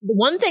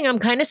One thing I'm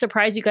kind of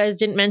surprised you guys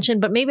didn't mention,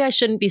 but maybe I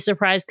shouldn't be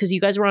surprised because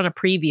you guys were on a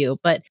preview,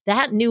 but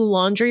that new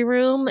laundry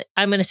room,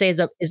 I'm going to say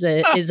is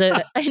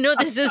a, I know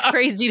this is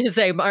crazy to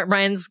say,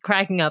 Ryan's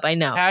cracking up. I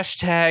know.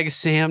 Hashtag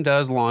Sam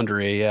does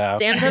laundry. Yeah.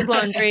 Sam does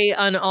laundry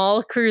on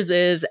all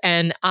cruises.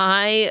 And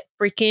I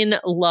freaking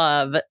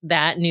love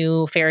that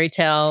new Fairy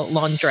Tale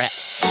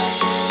laundrette.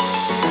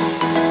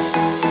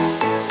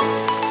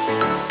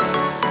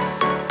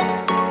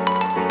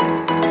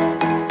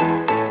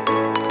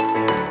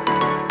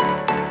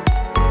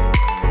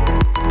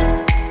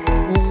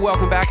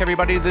 Welcome back,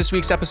 everybody, to this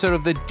week's episode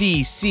of the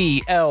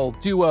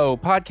DCL Duo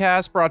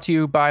podcast, brought to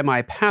you by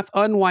My Path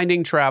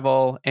Unwinding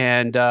Travel.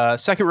 And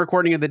second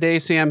recording of the day,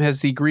 Sam,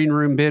 has the green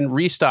room been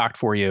restocked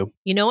for you?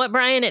 You know what,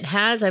 Brian? It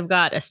has. I've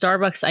got a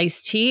Starbucks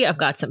iced tea. I've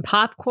got some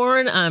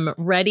popcorn. I'm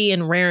ready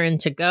and raring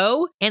to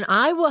go. And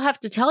I will have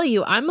to tell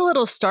you, I'm a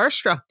little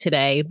starstruck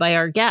today by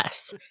our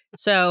guests.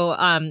 So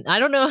I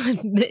don't know,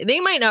 they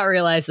might not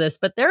realize this,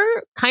 but they're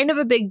kind of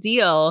a big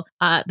deal.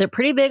 They're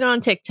pretty big on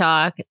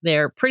TikTok.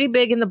 They're pretty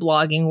big in the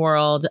blogging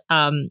world.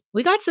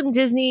 We got some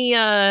Disney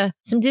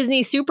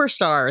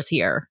superstars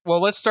here.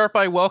 Well, let's start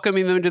by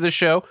welcoming them to the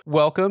show.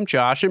 Welcome,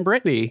 Josh and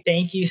Brittany.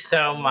 Thank you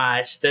so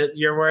much.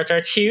 Your words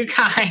are too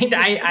kind.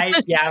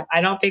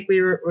 I don't think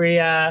we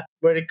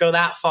would go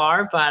that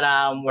far, but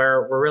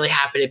we're really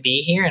happy to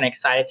be here and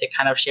excited to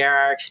kind of share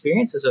our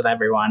experiences with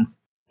everyone.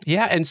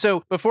 Yeah, and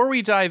so before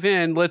we dive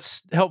in,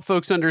 let's help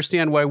folks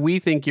understand why we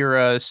think you're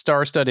a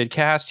star-studded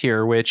cast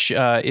here, which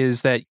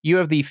is that you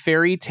have the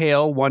Fairy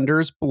Tale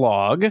Wonders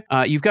blog.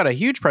 You've got a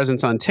huge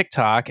presence on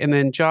TikTok. And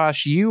then,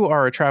 Josh, you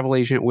are a travel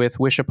agent with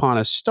Wish Upon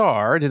a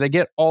Star. Did I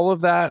get all of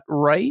that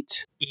right?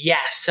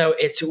 Yes, so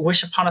it's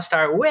Wish Upon a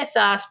Star with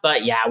us,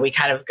 but yeah, we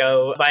kind of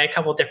go by a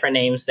couple different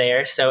names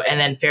there. So, and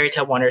then Fairy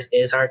Tale Wonders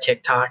is our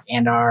TikTok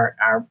and our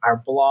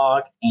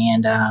blog,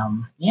 and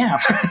yeah.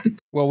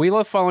 Well, we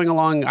love following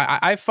along.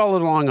 I've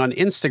followed along on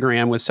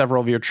Instagram with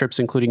several of your trips,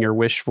 including your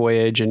Wish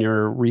Voyage and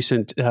your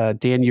recent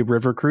Danube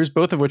River cruise,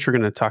 both of which we're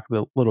going to talk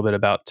a little bit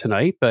about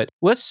tonight. But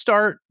let's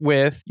start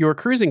with your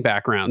cruising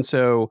background.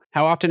 So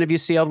how often have you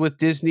sailed with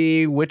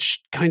Disney?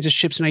 Which kinds of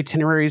ships and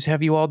itineraries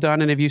have you all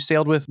done? And have you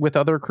sailed with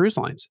other cruise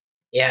lines?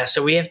 Yeah,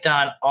 so we have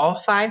done all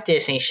 5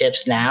 Disney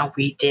ships now.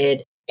 We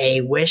did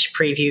a Wish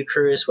preview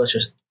cruise, which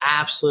was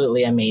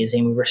absolutely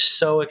amazing. We were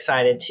so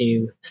excited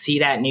to see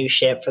that new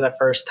ship for the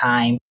first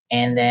time.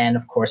 And then,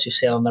 of course, we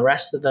sailed on the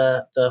rest of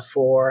the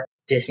 4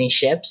 Disney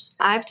ships.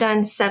 I've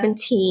done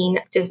 17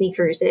 Disney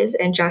cruises,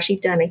 and Josh,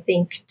 you've done, I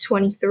think,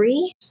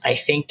 23? I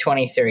think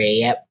 23,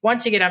 yep.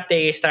 Once you get up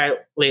there, you start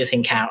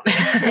losing count.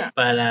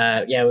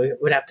 But yeah, we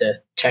would have to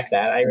check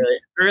that. I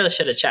really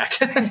should have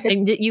checked.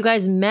 And you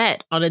guys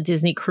met on a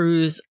Disney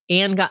cruise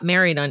and got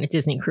married on a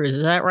Disney cruise.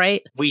 Is that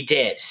right? We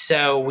did.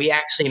 So we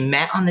actually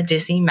met on the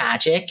Disney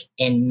Magic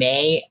in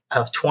May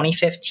of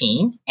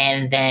 2015.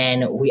 And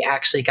then we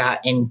actually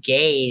got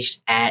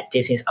engaged at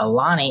Disney's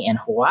Aulani in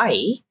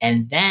Hawaii.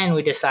 And then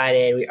we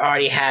decided we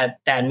already had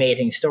that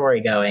amazing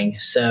story going.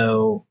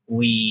 So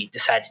we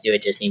decided to do a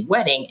Disney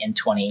wedding in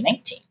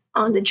 2019.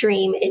 On the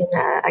Dream in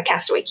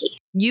Castaway Cay.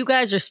 You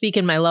guys are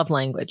speaking my love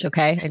language,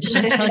 okay? I just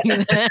want to tell you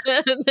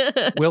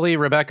that. Willie,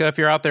 Rebecca, if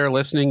you're out there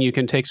listening, you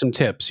can take some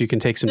tips. You can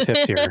take some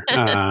tips here.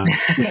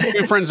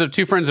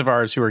 Two friends of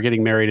ours who are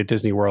getting married at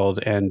Disney World,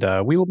 and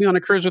we will be on a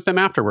cruise with them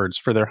afterwards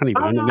for their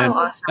honeymoon. Oh,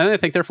 awesome. And I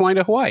think they're flying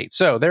to Hawaii.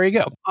 So there you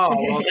go. Oh,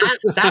 well,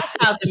 that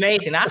sounds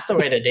amazing. That's the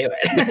way to do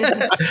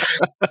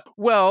it.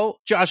 Well,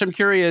 Josh, I'm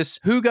curious,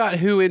 who got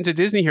who into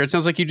Disney here? It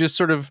sounds like you just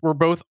sort of were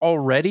both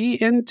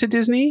already into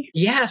Disney.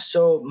 Yeah,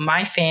 so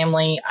my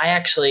family, I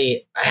have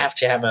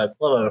to have a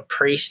little bit of a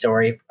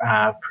pre-story,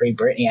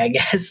 pre-Brittany, I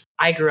guess.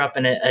 I grew up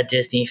in a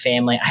Disney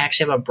family. I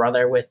actually have a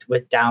brother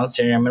with Down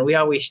syndrome, and we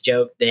always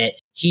joke that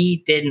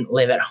he didn't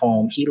live at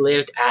home. He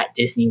lived at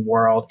Disney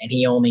World, and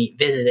he only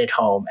visited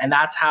home. And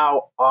that's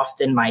how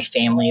often my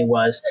family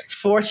was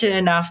fortunate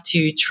enough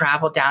to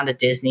travel down to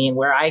Disney, and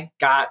where I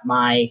got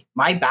my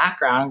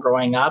background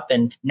growing up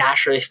and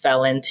naturally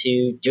fell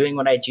into doing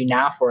what I do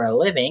now for a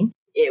living.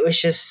 It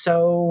was just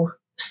so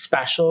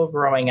special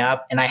growing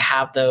up, and I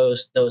have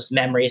those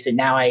memories that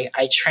now I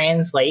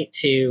translate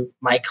to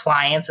my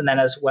clients, and then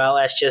as well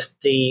as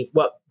just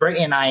what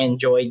Brittany and I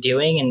enjoy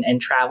doing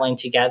and traveling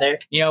together.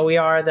 You know, we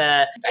are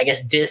the, I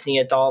guess, Disney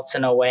adults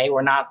in a way.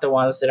 We're not the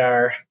ones that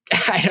are,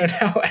 I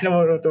don't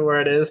know what the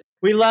word is.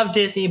 We love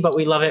Disney, but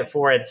we love it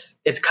for its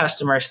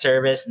customer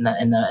service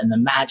and the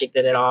magic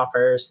that it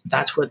offers.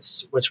 That's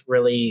what's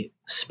really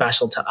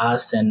special to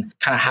us, and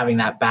kind of having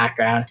that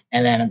background.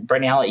 And then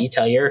Brittany, I'll let you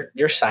tell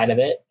your side of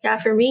it. Yeah,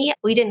 for me,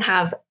 we didn't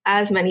have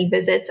as many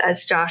visits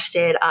as Josh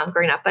did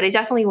growing up, but it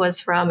definitely was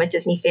from a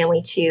Disney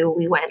family too.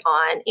 We went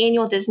on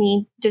annual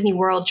Disney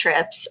World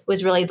trips. It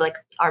was really like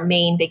our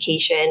main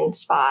vacation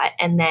spot.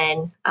 And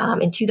then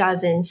in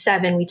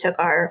 2007, we took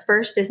our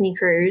first Disney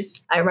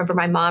cruise. I remember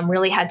my mom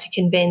really had to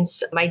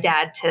convince my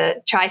dad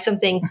to try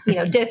something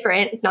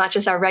different, not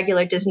just our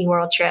regular Disney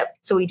World trip.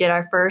 So we did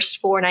our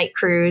first 4-night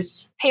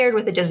cruise, paired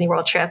started with a Disney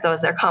World trip. That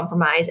was their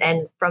compromise.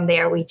 And from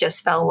there, we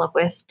just fell in love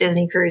with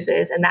Disney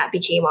cruises, and that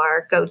became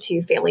our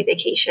go-to family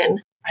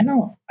vacation. I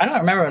don't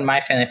remember when my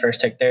family first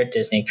took their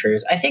Disney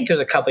cruise. I think it was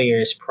a couple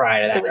years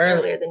prior to that. It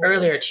was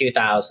earlier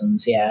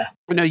 2000s, yeah.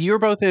 Now, you were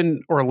both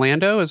in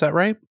Orlando, is that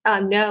right?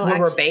 No. Where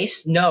we're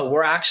based? No,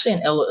 we're actually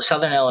in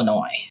Southern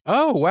Illinois.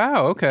 Oh,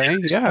 wow. Okay.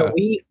 Yeah. So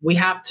we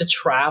have to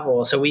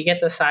travel. So we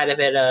get the side of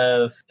it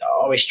of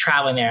always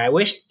traveling there. I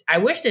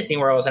wish Disney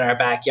World was in our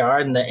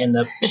backyard in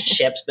the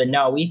ships, but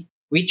no,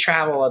 we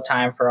travel all the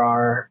time for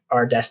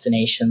our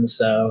destinations.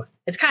 So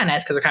it's kind of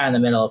nice because we're kind of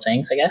in the middle of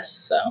things, I guess.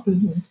 So.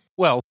 Mm-hmm.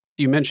 Well,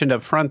 you mentioned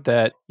up front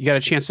that you got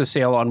a chance to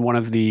sail on one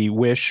of the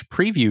Wish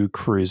preview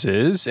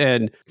cruises.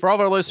 And for all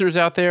of our listeners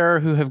out there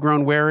who have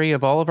grown wary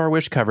of all of our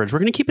Wish coverage, we're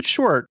going to keep it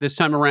short this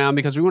time around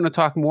because we want to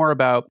talk more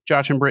about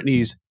Josh and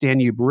Brittany's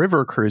Danube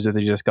River cruise that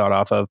they just got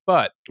off of.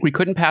 But we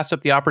couldn't pass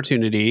up the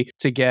opportunity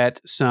to get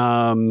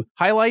some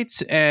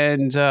highlights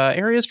and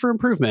areas for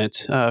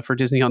improvement for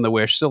Disney on the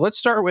Wish. So let's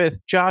start with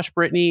Josh,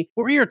 Brittany.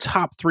 What were your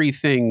top 3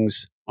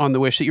 things on the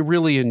Wish that you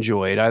really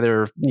enjoyed,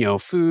 either,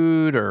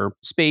 food or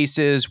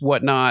spaces,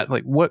 whatnot?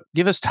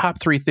 Give us top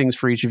 3 things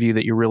for each of you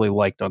that you really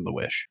liked on the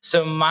Wish.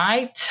 So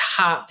my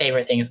top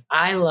favorite things,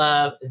 I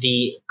love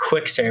the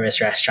quick service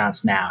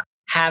restaurants now.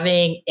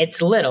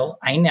 It's little,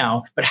 I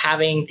know, but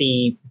having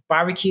the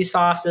barbecue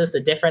sauces,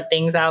 the different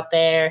things out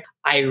there,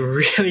 I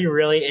really,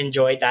 really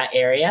enjoyed that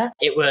area.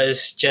 It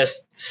was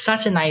just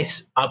such a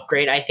nice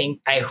upgrade. I think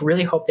I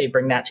really hope they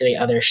bring that to the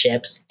other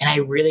ships. And I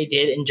really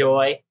did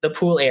enjoy the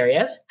pool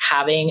areas,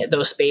 having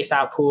those spaced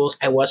out pools.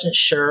 I wasn't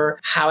sure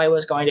how I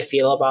was going to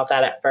feel about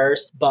that at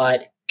first,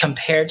 but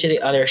compared to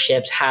the other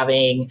ships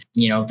having,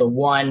 the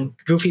one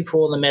goofy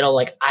pool in the middle,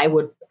 like I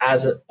would,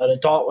 as an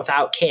adult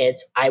without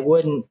kids, I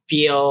wouldn't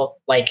feel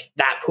like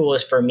that pool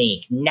is for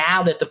me.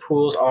 Now that the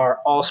pools are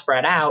all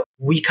spread out,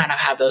 we kind of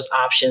have those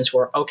options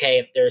where, okay,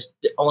 if there's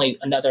only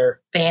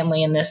another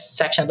family in this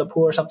section of the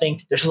pool or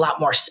something, there's a lot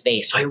more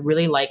space. So I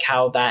really like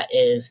how that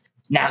is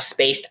now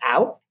spaced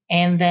out.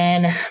 And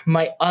then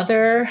my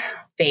other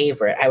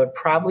favorite, I would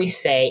probably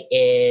say,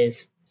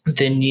 is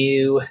the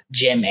new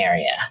gym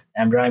area.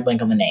 I'm drawing a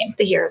blank on the name.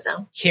 The Hero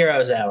Zone.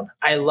 Hero Zone.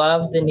 I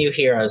love the new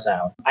Hero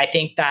Zone. I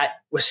think that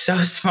was so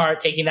smart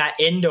taking that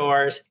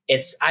indoors.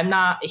 I'm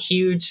not a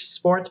huge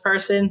sports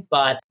person,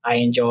 but I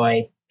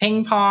enjoy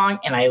ping pong,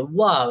 and I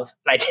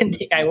didn't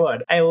think I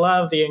would. I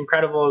love the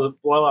Incredibles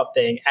blow up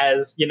thing.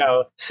 As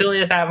silly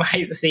as that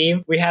might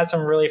seem, we had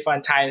some really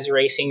fun times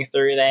racing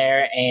through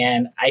there,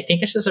 and I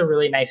think it's just a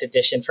really nice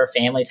addition for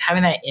families.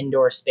 Having that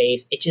indoor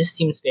space, it just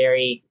seems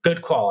very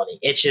good quality.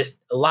 It's just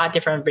a lot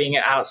different being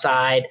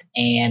outside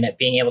and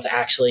being able to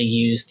actually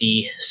use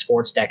the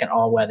sports deck in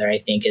all weather. I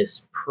think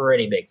is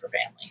pretty big for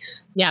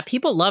families. Yeah,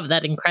 people love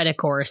that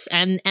Incredicourse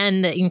and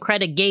the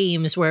Incredi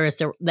Games where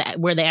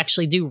they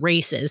actually do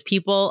races.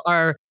 People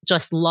are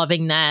just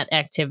loving that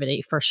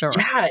activity for sure.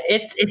 Yeah,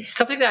 it's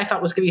something that I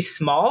thought was going to be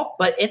small,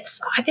 but it's,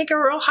 I think, a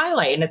real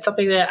highlight. And it's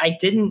something that I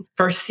didn't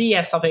foresee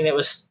as something that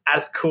was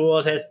as cool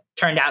as it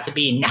turned out to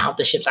be now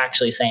the ship's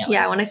actually sailing.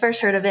 Yeah, when I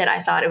first heard of it,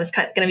 I thought it was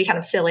going to be kind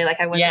of silly. Like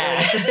I wasn't really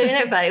interested in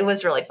it, but it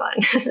was really fun.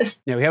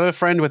 Yeah, we have a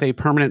friend with a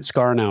permanent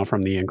scar now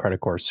from the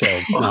Incredicourse. So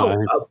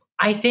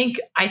I think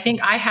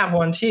I have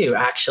one too,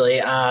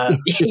 actually.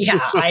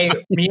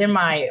 Me and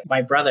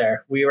my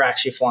brother, we were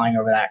actually flying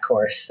over that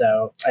course.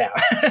 So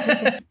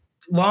yeah.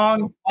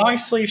 Long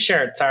sleeve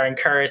shirts are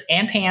encouraged,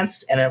 and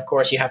pants, and of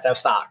course you have to have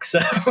socks. So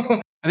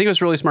I think it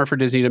was really smart for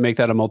Disney to make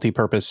that a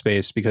multi-purpose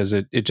space because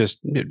it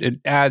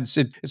adds,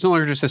 it's no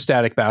longer just a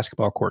static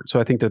basketball court. So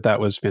I think that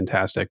was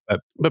fantastic.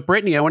 But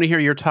Brittany, I want to hear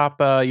your top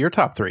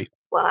 3.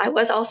 Well, I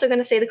was also going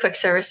to say the quick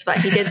service, but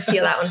he did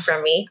steal that one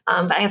from me.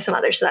 But I have some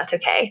others, so that's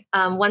okay.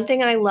 One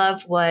thing I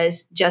loved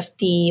was just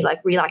the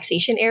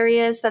relaxation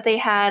areas that they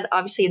had.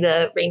 Obviously,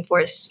 the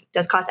rainforest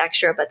does cost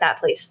extra, but that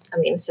place,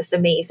 it's just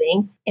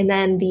amazing. And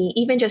then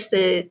even just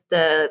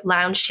the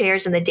lounge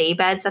chairs and the day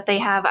beds that they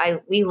have,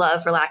 we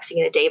love relaxing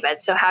in a day bed.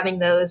 So having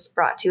those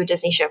brought to a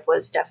Disney ship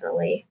was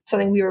definitely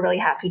something we were really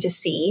happy to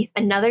see.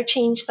 Another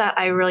change that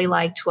I really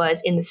liked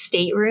was in the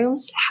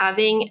staterooms,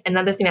 having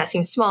another thing that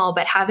seems small,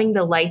 but having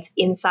the lights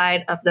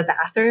inside of the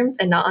bathrooms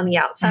and not on the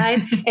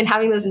outside, and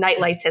having those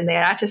night lights in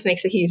there, that just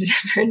makes a huge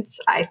difference,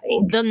 I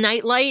think. The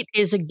night light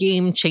is a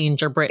game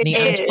changer, Brittany.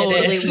 I'm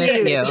totally with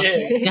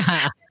you.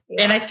 Yeah.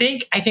 And I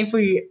think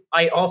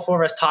all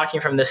 4 of us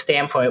talking from this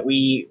standpoint,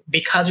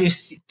 because we've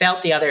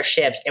felt the other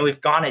ships and we've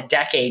gone a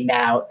decade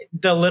now,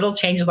 the little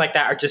changes like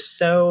that are just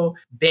so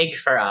big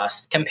for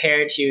us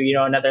compared to,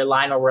 another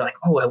line where we're like,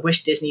 oh, I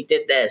wish Disney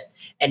did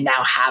this. And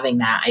now having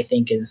that, I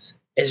think is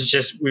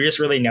we just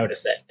really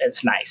notice it.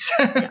 It's nice.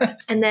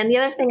 And then the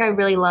other thing I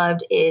really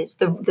loved is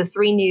the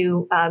three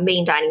new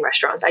main dining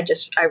restaurants.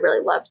 I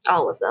really loved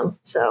all of them.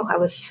 So I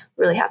was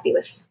really happy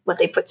with what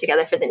they put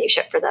together for the new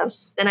ship for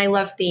those. Then I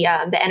loved the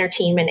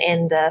entertainment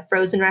in the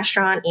Frozen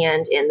restaurant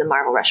and in the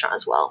Marvel restaurant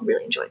as well.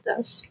 Really enjoyed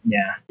those.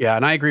 Yeah. Yeah.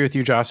 And I agree with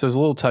you, Josh. Those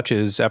little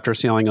touches after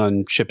sailing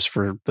on ships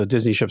for the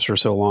Disney ships for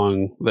so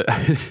long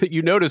that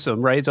you notice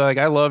them, right? So like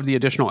I love the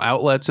additional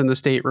outlets in the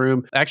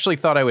stateroom. I actually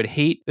thought I would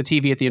hate the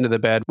TV at the end of the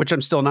bed, which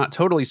I'm still not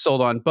totally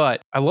sold on,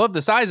 but I love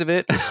the size of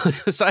it.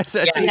 The size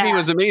of that TV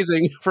was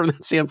amazing from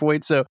that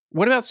standpoint. So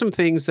what about some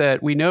things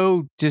that we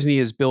know Disney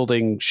is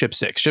building Ship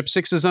 6? Ship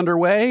 6 is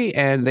underway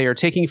and they are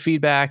taking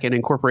feedback and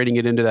incorporating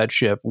it into that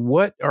ship.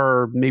 What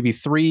are maybe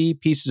 3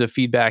 pieces of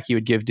feedback you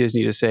would give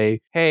Disney to say,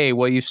 hey,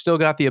 well, you've still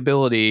got the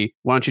ability.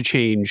 Why don't you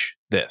change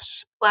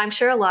this? Well, I'm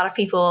sure a lot of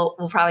people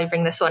will probably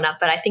bring this one up,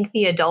 but I think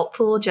the adult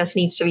pool just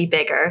needs to be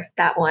bigger.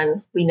 That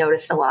one we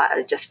noticed a lot.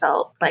 It just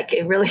felt like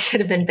it really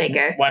should have been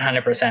bigger.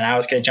 100%. I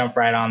was going to jump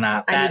right on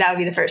that. I knew that would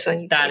be the first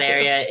one. That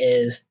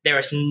area there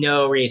was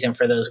no reason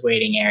for those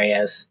waiting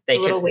areas. The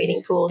little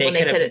waiting pools.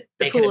 The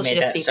pool should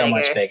just be so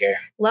much bigger.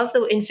 Love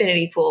the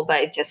infinity pool,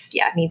 but it just,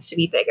 it needs to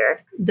be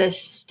bigger. The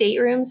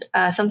staterooms,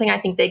 something I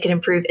think they could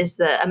improve is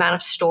the amount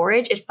of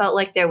storage. It felt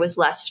like there was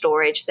less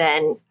storage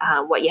than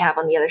what you have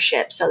on the other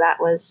ships. So that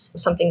was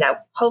something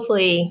that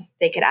hopefully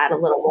they could add a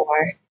little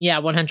more.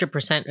 Yeah,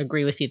 100%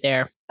 agree with you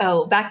there.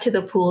 Oh, back to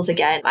the pools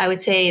again. I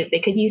would say they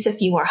could use a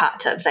few more hot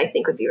tubs. I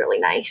think would be really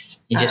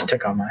nice. You just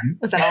took all mine.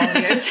 Was that all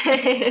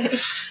of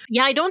yours?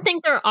 Yeah, I don't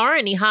think there are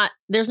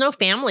there's no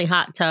family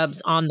hot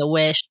tubs on the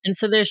Wish. And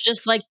so there's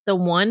just like the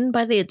one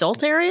by the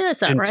adult area. Is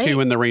that right? And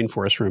 2 in the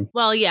rainforest room.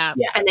 Well, yeah.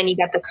 And then you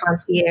got the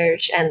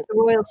concierge and the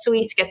royal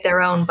suites get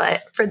their own.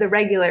 But for the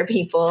regular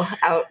people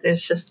out,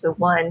 there's just the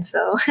one.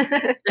 So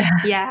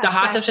yeah. The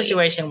hot tub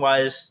situation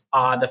was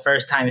the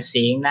first time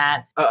seeing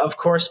that. Of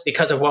course,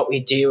 because of what we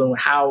do and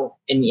how,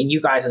 and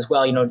you guys as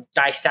well,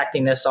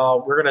 dissecting this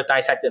all, we're going to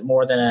dissect it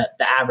more than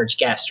the average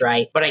guest,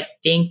 right? But I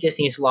think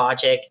Disney's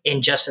logic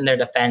in their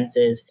defense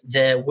is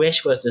the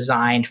Wish was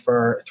designed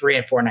for 3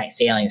 and 4 night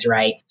sailings,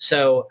 right?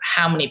 So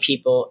how many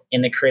people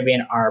in the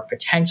Caribbean are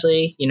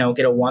potentially, going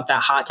to want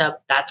that hot tub?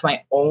 That's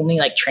my only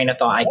train of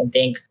thought I can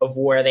think of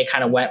where they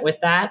kind of went with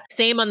that.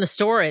 Same on the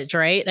storage,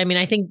 right? I mean,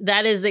 I think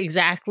that is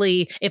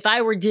exactly, if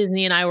I were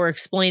Disney and I were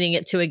explaining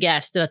it to a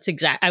guest,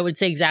 I would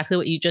say exactly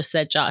what you just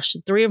said, Josh.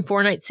 3 and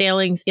 4 night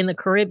sailings in the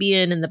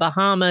Caribbean and the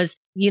Bahamas.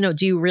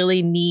 Do you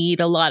really need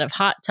a lot of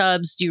hot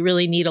tubs? Do you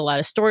really need a lot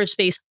of storage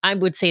space? I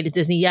would say to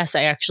Disney, yes,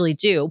 I actually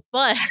do.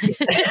 But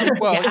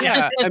well,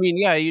 yeah. I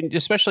mean,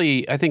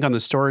 especially I think on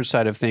the storage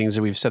side of things,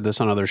 and we've said this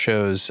on other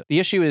shows, the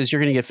issue is you're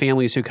going to get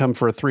families who come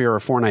for a 3 or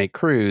a 4 night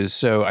cruise.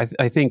 So I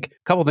think a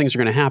couple of things are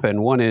going to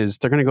happen. One is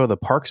they're going to go to the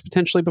parks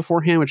potentially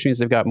beforehand, which means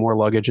they've got more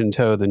luggage in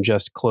tow than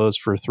just clothes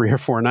for 3 or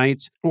 4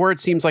 nights. Or it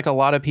seems like a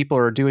lot of people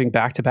are doing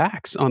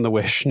back-to-backs on the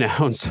Wish now.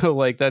 And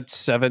so that's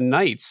 7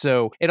 nights.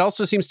 So it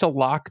also seems to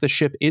lock the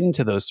ship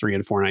into those 3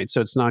 and 4 nights.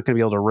 So it's not going to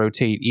be able to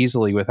rotate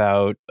easily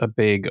without a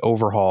big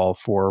overhaul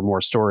for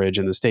more storage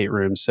in the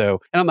stateroom. So,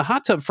 and on the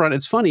hot tub front,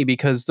 it's funny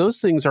because those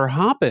things are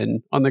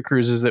hopping on the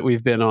cruises that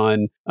we've been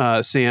on,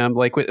 Sam.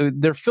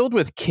 They're filled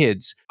with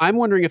kids. I'm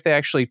wondering if they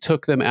actually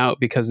took them out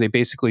because they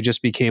basically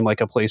just became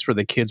like a place where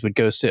the kids would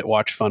go sit,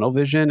 watch Funnel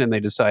Vision, and they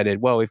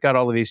decided, well, we've got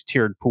all of these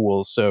tiered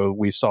pools, so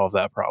we've solved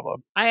that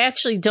problem. I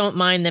actually don't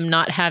mind them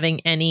not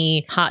having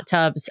any hot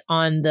tubs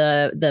on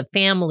the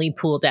family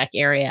pool deck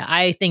area.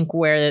 I think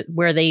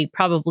where they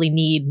probably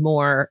need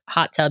more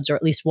hot tubs, or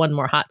at least one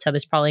more hot tub,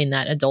 is probably in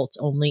that adults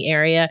only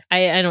area.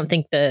 I don't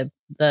think the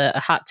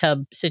hot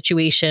tub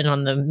situation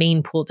on the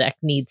main pool deck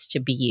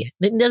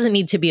it doesn't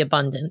need to be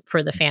abundant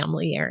for the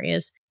family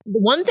areas. The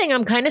one thing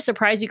I'm kind of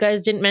surprised you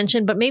guys didn't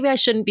mention, but maybe I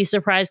shouldn't be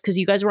surprised because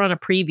you guys were on a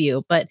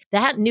preview, but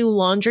that new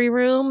laundry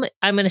room,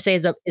 I'm going to say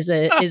is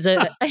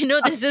a, I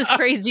know this is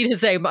crazy to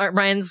say,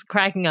 Ryan's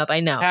cracking up. I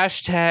know. #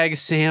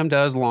 Sam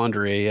does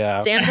laundry. Yeah.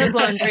 Sam does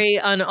laundry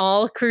on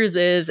all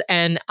cruises.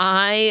 And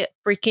I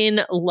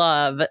freaking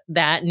love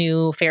that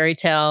new fairy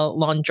tale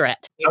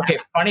laundrette. Okay.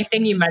 Funny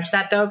thing you mentioned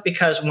that though,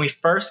 because when we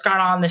first got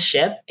on the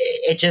ship,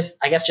 it just,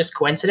 I guess just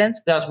coincidence.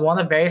 That was one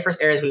of the very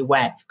first areas we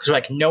went because we're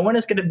like, no one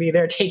is going to be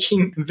there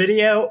taking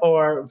video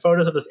or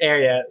photos of this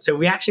area. So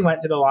we actually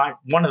went to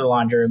one of the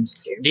laundry rooms.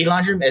 The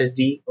laundry room is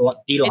the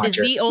laundry room. It is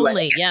the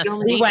only, yes.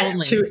 We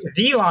went to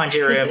the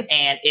laundry room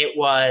and it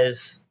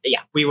was,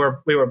 we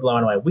were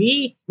blown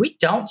away. We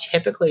don't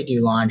typically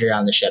do laundry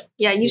on the ship.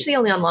 Yeah, usually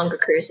only on longer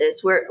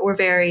cruises. We're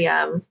very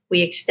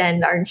we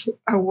extend our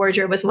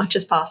wardrobe as much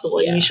as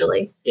possible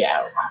usually.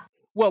 Yeah.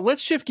 Well,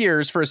 let's shift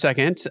gears for a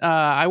second.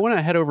 I want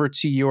to head over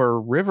to your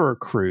river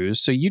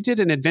cruise. So you did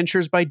an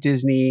Adventures by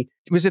Disney.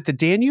 Was it the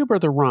Danube or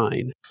the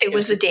Rhine? It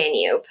was the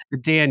Danube. The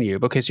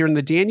Danube. Okay, so you're in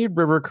the Danube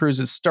River cruise.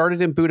 It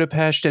started in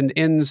Budapest and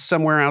ends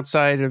somewhere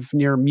outside of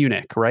near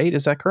Munich, right?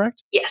 Is that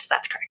correct? Yes,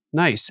 that's correct.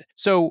 Nice.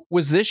 So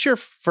was this your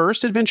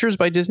first Adventures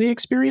by Disney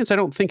experience? I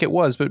don't think it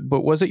was, but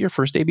was it your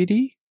first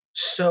ABD?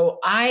 So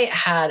I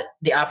had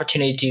the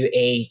opportunity to do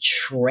a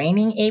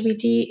training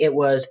ABD. It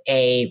was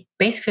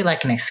basically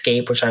like an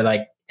escape, which are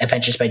like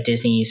Adventures by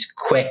Disney's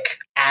quick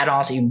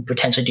add-ons that you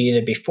potentially do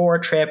either before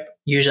a trip,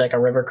 usually like a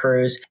river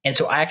cruise. And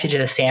so I actually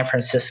did a San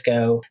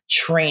Francisco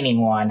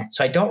training one.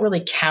 So I don't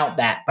really count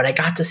that, but I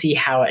got to see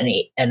how an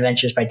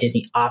Adventures by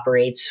Disney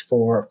operates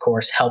for, of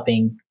course,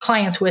 helping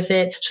clients with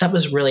it. So that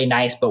was really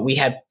nice, but we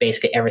had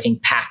basically everything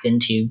packed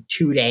into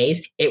 2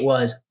 days. It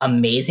was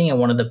amazing. And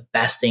one of the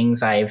best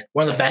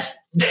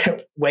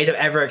ways I've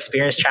ever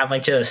experienced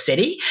traveling to a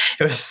city.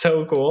 It was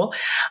so cool.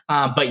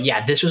 But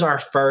yeah, this was our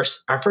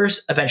first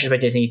Adventures by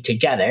Disney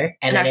together.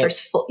 And our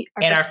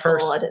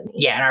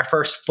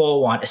first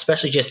full one,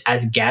 especially just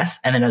as guests,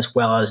 and then as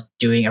well as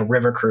doing a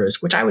river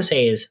cruise, which I would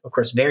say is, of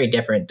course, very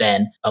different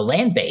than a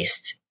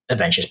land-based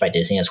Adventures by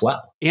Disney as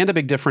well. And a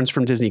big difference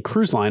from Disney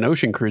Cruise Line,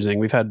 ocean cruising.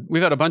 We've had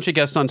a bunch of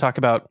guests on talk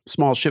about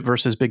small ship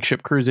versus big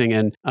ship cruising.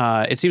 And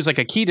it seems like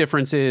a key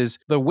difference is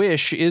the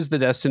Wish is the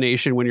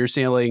destination when you're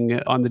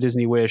sailing on the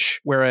Disney Wish,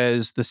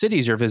 whereas the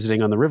cities you're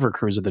visiting on the river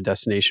cruise are the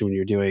destination when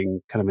you're doing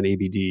kind of an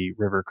ABD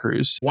river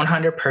cruise.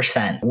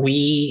 100%.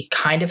 We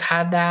kind of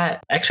had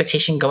that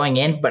expectation going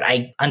in, but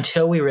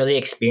until we really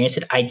experienced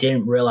it, I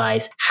didn't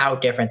realize how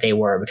different they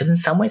were, because in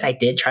some ways I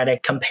did try to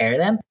compare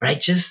them, but I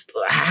just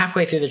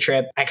halfway through the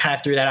trip, I kind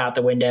of threw that out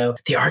the window.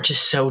 They are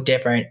just so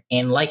different.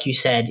 And like you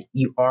said,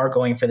 you are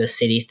going for the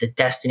cities, the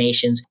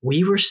destinations.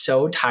 We were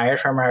so tired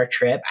from our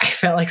trip. I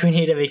felt like we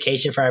needed a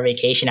vacation for our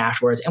vacation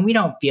afterwards. And we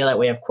don't feel that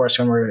way, of course,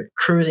 when we're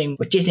cruising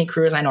with Disney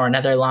Cruise Line or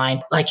another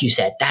line. Like you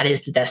said, that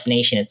is the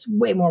destination. It's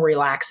way more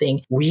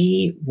relaxing.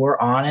 We were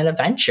on an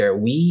adventure.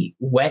 We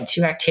went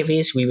to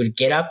activities. We would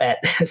get up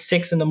at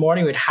 6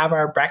 a.m. We'd have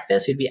our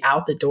breakfast. We'd be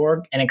out the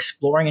door and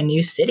exploring a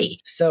new city.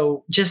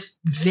 So just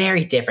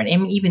very different.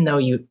 And even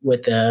though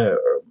with a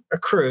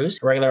cruise,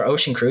 a regular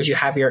ocean cruise, you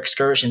have your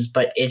excursions,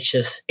 but it's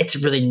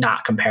really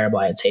not comparable,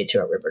 I'd say, to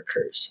a river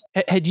cruise.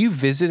 Had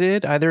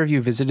either of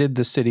you visited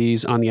the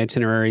cities on the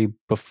itinerary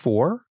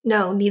before?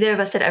 No, neither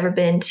of us had ever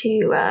been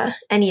to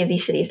any of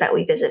these cities that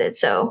we visited.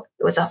 So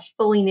it was a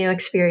fully new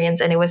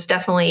experience, and it was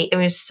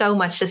so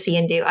much to see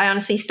and do. I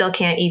honestly still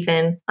can't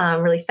even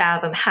really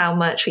fathom how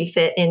much we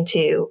fit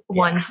into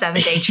one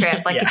 7-day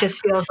trip. Like It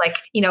just feels like,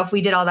 if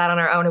we did all that on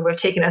our own, it would have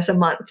taken us a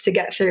month to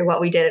get through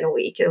what we did in a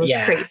week. It was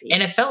crazy.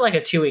 And it felt like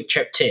a 2-week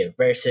trip too,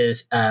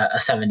 versus a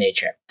 7-day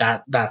trip.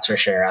 That's for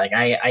sure. Like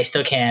I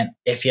still can't,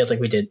 it feels like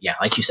we did,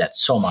 like you said,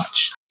 so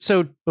much.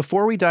 So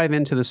before we dive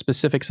into the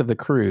specifics of the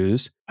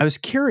cruise, I was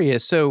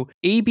curious. So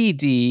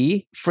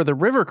ABD for the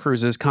river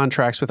cruises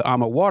contracts with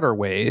AMA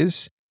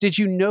Waterways. Did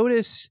you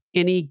notice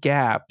any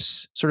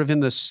gaps sort of in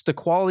the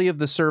quality of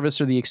the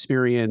service or the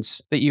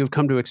experience that you've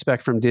come to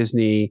expect from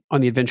Disney on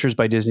the Adventures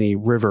by Disney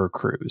river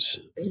cruise?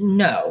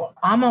 No.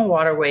 AMA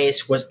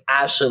Waterways was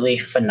absolutely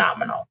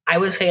phenomenal. I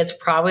would say it's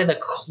probably the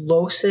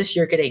closest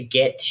you're going to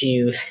get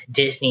to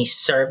Disney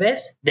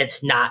service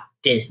that's not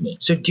Disney.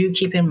 So do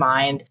keep in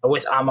mind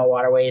with AMA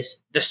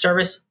Waterways, the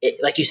service,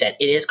 like you said,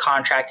 it is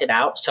contracted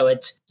out. So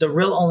it's the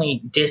real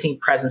only Disney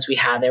presence we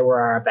had there were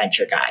our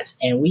adventure guides.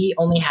 And we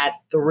only had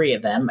 3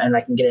 of them. And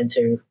I can get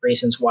into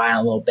reasons why in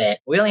a little bit.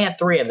 We only had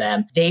 3 of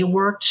them. They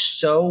worked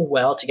so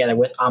well together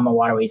with AMA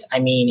Waterways. I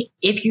mean,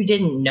 if you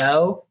didn't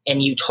know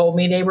and you told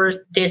me they were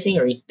Disney,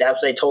 or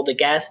that's what they told the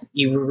guests,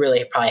 you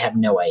really probably have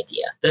no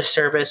idea. The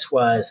service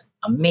was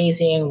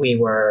amazing. We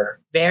were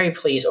very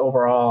pleased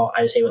overall,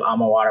 I would say, with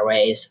AMA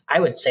Waterways. I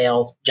would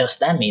sail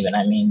just them even.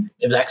 I mean,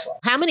 it was excellent.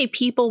 How many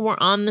people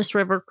were on this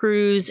river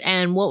cruise,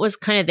 and what was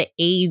kind of the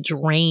age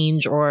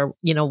range, or,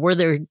 were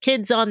there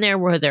kids on there?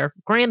 Were there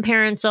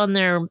grandparents on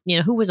there?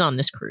 Who was on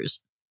this cruise?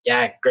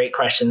 Yeah, great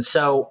question.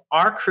 So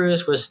our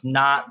cruise was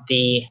not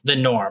the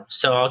norm.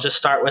 So I'll just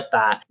start with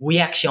that. We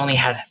actually only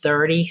had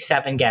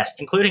 37 guests,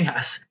 including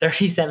us,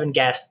 37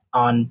 guests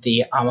on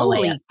the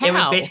Amalaya. It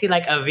was basically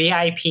like a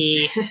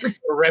VIP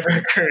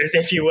river cruise,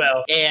 if you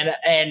will.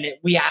 And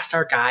we asked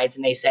our guides,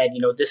 and they said,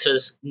 this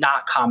is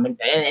not common.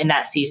 In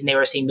that season, they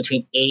were seeing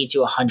between 80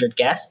 to 100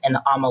 guests. And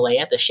the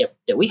Amalaya, the ship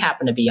that we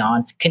happen to be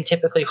on, can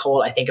typically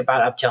hold, I think,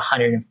 about up to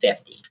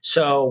 150.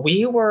 So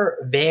we were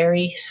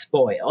very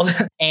spoiled.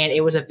 And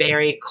it was a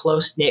very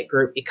close-knit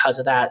group because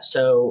of that.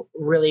 So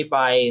really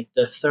by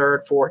the 3rd,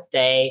 4th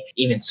day,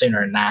 even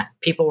sooner than that,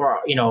 people were,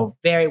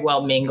 very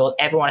well mingled.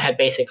 Everyone had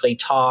basically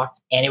talked,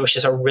 and it was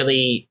just a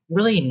really,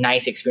 really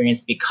nice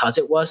experience because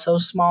it was so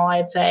small,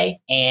 I'd say.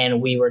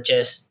 And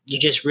you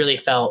just really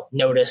felt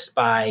noticed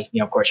by,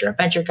 of course, your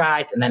adventure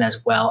guides, and then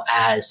as well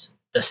as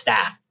the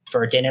staff.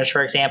 For dinners,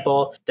 for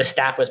example, the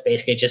staff was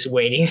basically just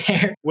waiting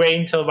there,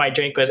 waiting till my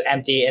drink was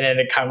empty and then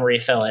to come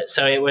refill it.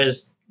 So it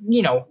was,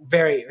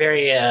 very,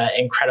 very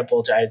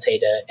incredible, I would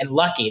say, and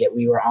lucky that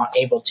we were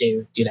able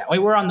to do that. We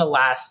were on the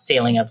last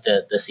sailing of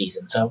the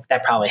season, so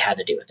that probably had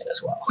to do with it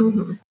as well.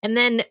 Mm-hmm. And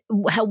then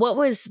what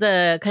was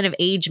the kind of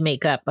age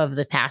makeup of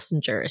the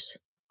passengers?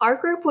 Our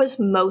group was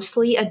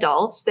mostly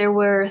adults. There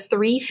were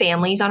 3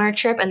 families on our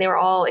trip, and they were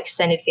all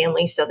extended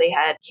families. So they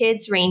had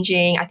kids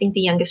ranging, I think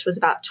the youngest was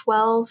about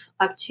 12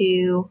 up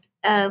to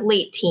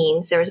late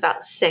teens. There was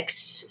about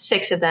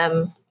six of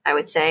them I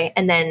would say.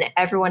 And then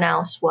everyone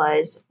else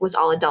was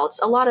all adults,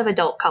 a lot of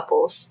adult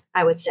couples,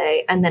 I would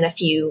say, and then a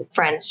few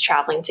friends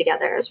traveling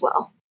together as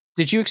well.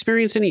 Did you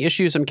experience any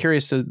issues? I'm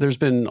curious. There's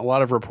been a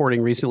lot of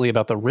reporting recently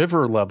about the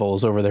river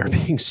levels over there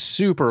being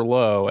super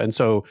low. And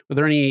so were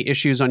there any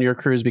issues on your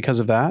cruise because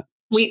of that?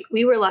 We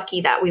were lucky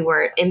that we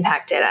weren't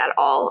impacted at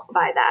all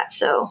by that.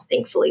 So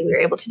thankfully, we were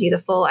able to do the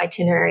full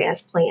itinerary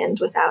as planned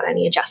without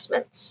any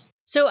adjustments.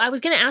 So I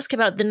was going to ask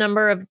about the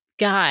number of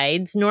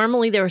guides.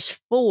 Normally there's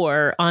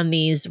 4 on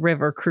these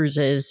river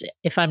cruises,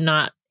 if I'm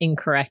not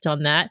incorrect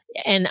on that.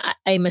 And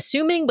I'm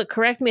assuming, but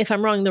correct me if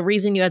I'm wrong, the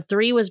reason you had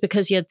 3 was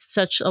because you had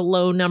such a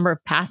low number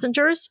of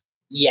passengers?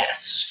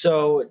 Yes.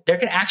 So there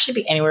can actually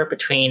be anywhere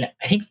between,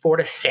 I think, 4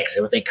 to 6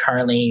 is what they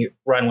currently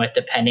run with,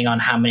 depending on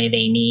how many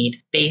they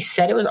need. They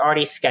said it was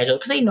already scheduled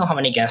because they know how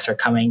many guests are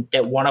coming,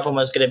 that one of them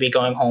was going to be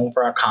going home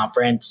for a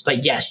conference.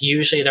 But yes,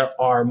 usually there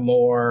are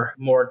more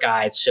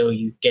guides. So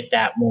you get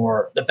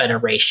the better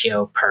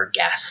ratio per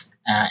guest.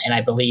 And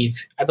I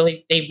believe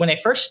they, when they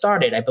first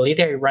started, I believe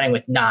they were running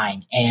with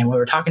 9. And when we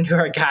were talking to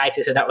our guys,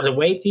 they said that was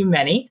way too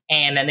many.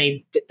 And then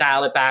they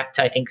dialed it back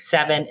to, I think,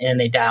 7, and then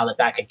they dialed it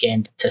back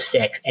again to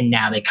 6. And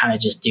now they kind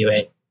of just do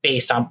it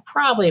based on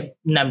probably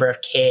number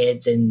of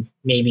kids and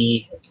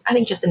maybe, I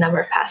think, just the number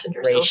of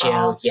passengers ratio.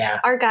 Overall. Yeah.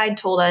 Our guide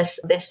told us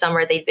this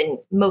summer they'd been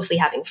mostly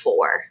having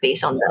 4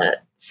 based on the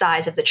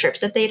size of the trips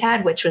that they'd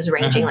had, which was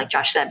ranging, like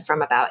Josh said,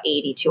 from about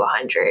 80 to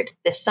 100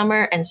 this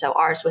summer. And so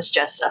ours was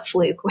just a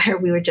fluke where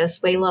we were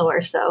just way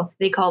lower. So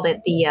they called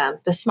it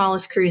the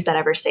smallest cruise that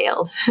ever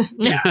sailed.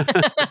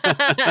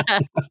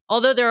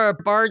 Although there are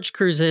barge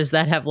cruises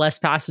that have less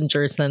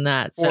passengers than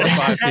that. So 4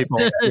 or 5 people.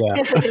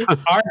 Yeah.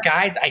 Our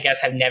guides, I guess,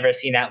 have never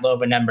seen that low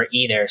of a number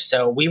either.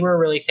 So we were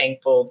really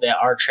thankful that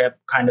our trip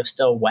kind of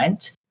still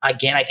went.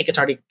 Again, I think it's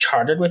already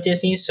chartered with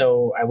Disney,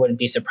 so I wouldn't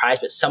be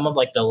surprised. But some of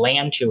like the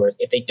land tours,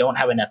 if they don't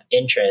have enough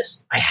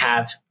interest, I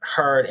have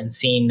heard and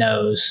seen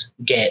those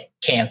get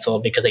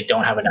canceled because they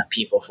don't have enough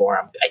people for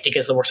them. I think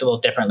it works a little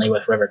differently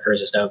with river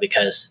cruises, though,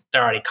 because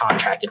they're already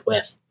contracted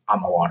with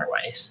on the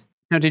waterways.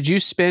 Now, did you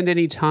spend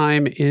any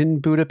time in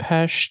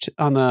Budapest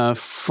on the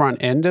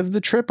front end of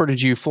the trip, or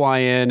did you fly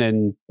in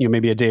and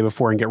maybe a day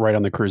before and get right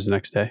on the cruise the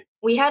next day?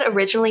 We had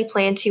originally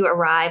planned to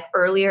arrive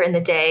earlier in the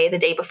day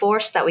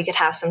before, so that we could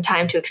have some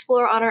time to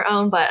explore on our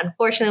own. But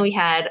unfortunately, we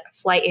had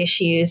flight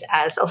issues,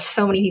 as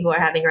so many people are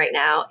having right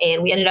now.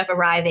 And we ended up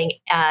arriving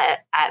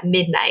at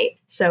midnight.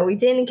 So we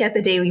didn't get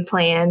the day we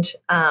planned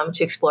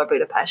to explore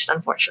Budapest,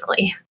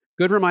 unfortunately.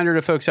 Good reminder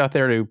to folks out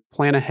there to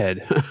plan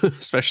ahead,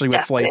 especially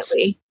with flights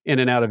in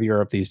and out of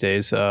Europe these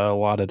days. A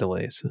lot of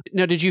delays.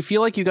 Now, did you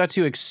feel like you got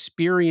to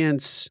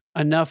experience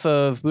enough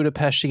of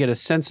Budapest to get a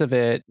sense of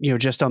it,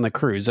 just on the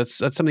cruise? That's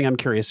something I'm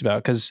curious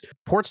about, because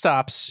port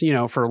stops,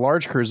 for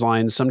large cruise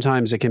lines,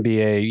 sometimes it can be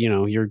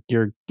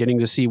you're getting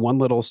to see one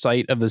little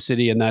site of the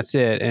city and that's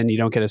it, and you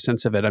don't get a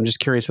sense of it. I'm just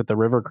curious with the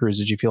river cruise,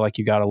 did you feel like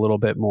you got a little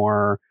bit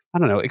more,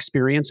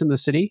 experience in the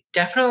city?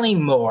 Definitely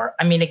more.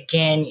 I mean,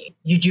 again,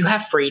 you do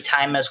have free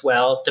time as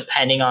well,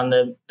 depending on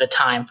the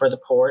time for the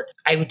port.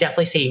 I would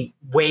definitely say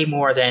way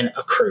more than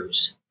a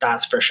cruise.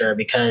 That's for sure,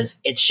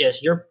 because it's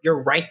just you're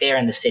right there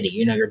in the city.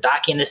 You're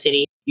docking in the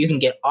city. You can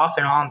get off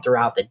and on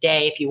throughout the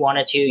day if you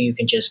wanted to. You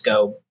can just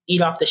go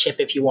eat off the ship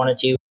if you wanted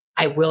to.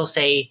 I will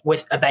say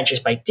with Adventures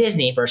by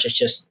Disney versus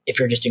just if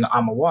you're just doing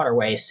on the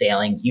waterway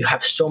sailing, you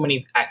have so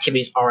many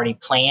activities already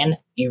planned.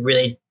 You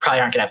really probably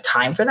aren't going to have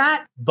time for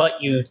that,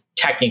 but you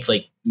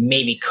technically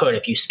maybe could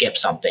if you skip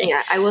something.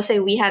 Yeah, I will say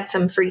we had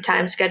some free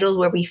time scheduled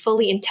where we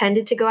fully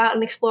intended to go out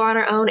and explore on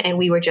our own, and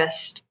we were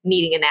just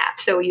needing a nap.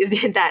 So we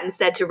did that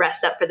instead to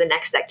rest up for the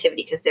next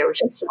activity because there was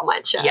just so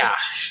much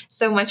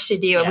to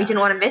do, and we didn't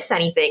want to miss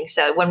anything.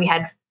 So when we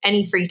had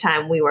any free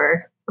time, we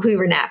were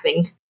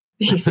napping.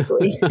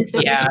 Basically.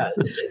 Yeah.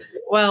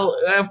 Well,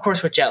 of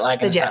course, with jet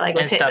lag and jet lag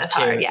was hitting us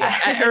hard,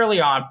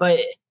 early on, but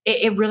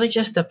it really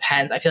just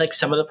depends. I feel like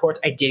some of the ports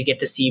I did get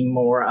to see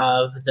more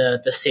of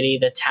the city,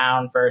 the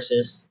town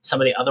versus some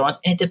of the other ones.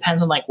 And it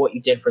depends on like what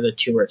you did for the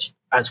tours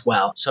as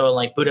well. So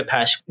like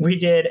Budapest, we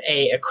did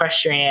a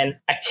equestrian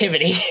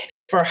activity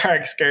for our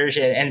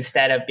excursion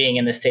instead of being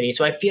in the city.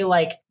 So I feel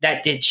like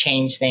that did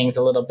change things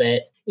a little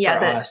bit.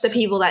 Yeah, the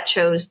people that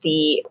chose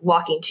the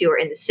walking tour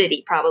in the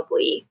city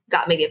probably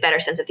got maybe a better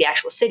sense of the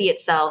actual city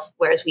itself,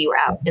 whereas we were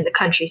out in the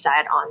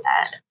countryside on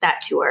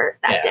that tour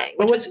that day,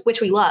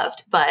 which we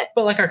loved. But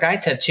like our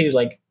guide said too,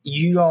 like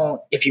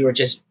if you were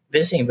just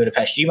visiting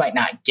Budapest, you might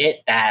not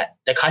get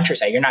the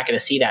countryside. You're not going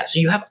to see that. So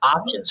you have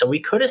options. So we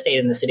could have stayed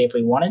in the city if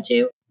we wanted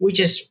to. We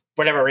just,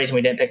 for whatever reason,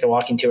 we didn't pick the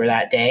walking tour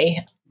that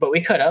day, but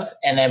we could have.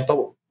 And then,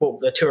 but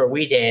the tour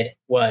we did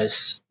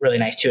was really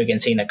nice too.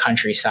 Again, seeing the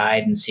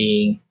countryside and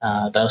seeing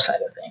those side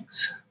of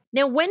things.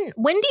 Now, when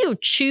do you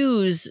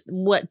choose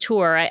what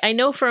tour? I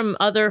know from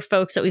other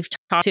folks that we've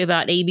talked to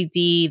about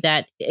ABD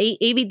that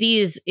ABD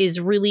is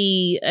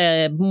really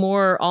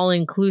more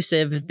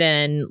all-inclusive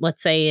than,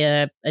 let's say,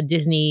 a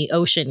Disney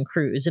Ocean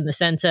cruise, in the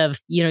sense of,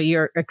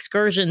 your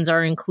excursions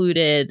are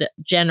included,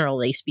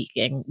 generally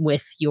speaking,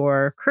 with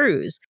your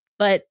cruise.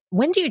 But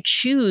when do you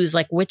choose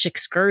like which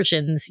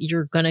excursions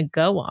you're going to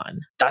go on?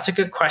 That's a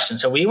good question.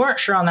 So we weren't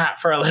sure on that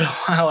for a little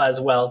while as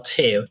well,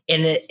 too.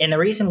 And the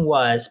reason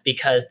was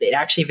because it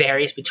actually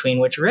varies between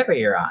which river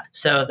you're on.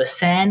 So the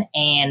Seine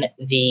and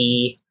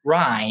the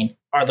Rhine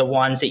are the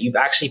ones that you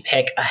actually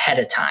pick ahead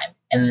of time.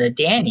 And the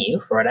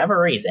Danube, for whatever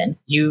reason,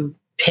 you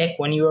pick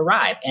when you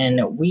arrive.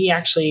 And we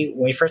actually,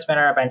 when we first met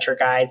our adventure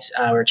guides,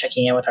 we were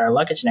checking in with our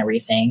luggage and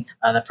everything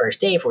the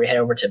first day before we head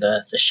over to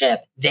the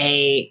ship.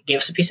 They gave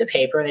us a piece of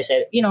paper and they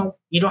said, you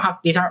don't have,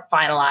 these aren't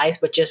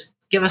finalized, but just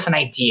give us an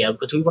idea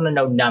because we want to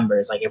know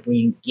numbers. Like if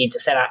we need to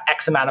set out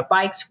X amount of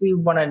bikes, we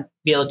want to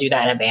be able to do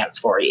that in advance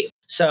for you.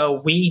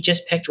 So we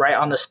just picked right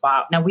on the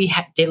spot. Now we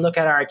did look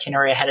at our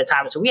itinerary ahead of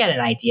time. So we had an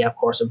idea, of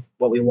course, of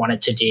what we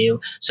wanted to do.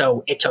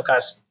 So it took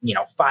us,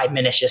 5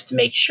 minutes just to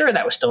make sure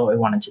that was still what we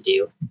wanted to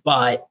do.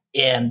 But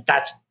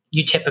that's,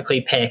 you typically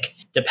pick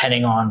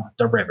depending on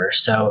the river.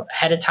 So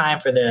ahead of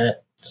time for the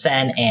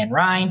Seine and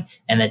Rhine,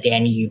 and the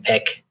Danube you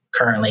pick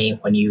currently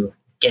when you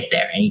get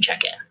there and you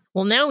check in.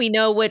 Well, now we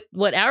know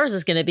what ours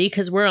is going to be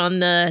because we're on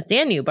the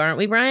Danube, aren't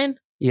we, Brian?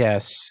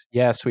 Yes,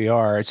 we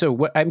are.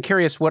 So I'm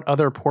curious what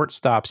other port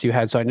stops you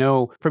had. So I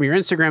know from your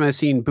Instagram, I've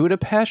seen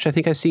Budapest. I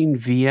think I've seen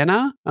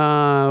Vienna.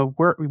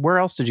 Where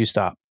else did you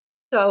stop?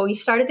 So we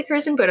started the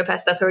cruise in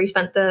Budapest. That's where we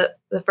spent the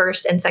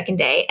first and second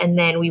day. And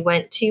then we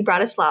went to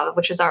Bratislava,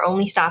 which was our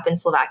only stop in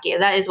Slovakia.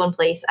 That is one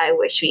place I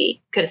wish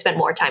we could have spent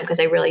more time because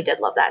I really did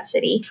love that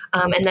city.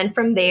 And then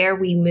from there,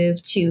 we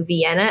moved to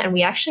Vienna, and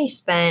we actually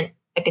spent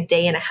like a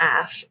day and a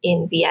half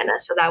in Vienna.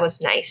 So that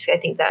was nice. I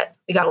think that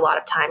we got a lot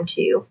of time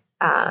to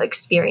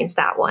experience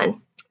that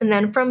one. And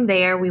then from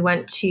there, we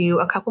went to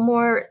a couple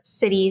more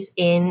cities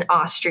in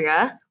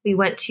Austria. We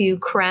went to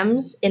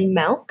Krems and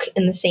Melk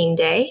in the same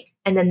day.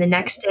 And then the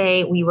next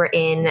day we were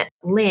in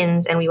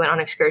Linz and we went on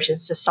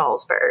excursions to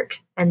Salzburg.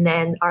 And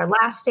then our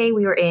last day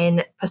we were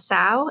in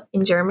Passau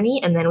in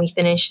Germany. And then we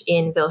finished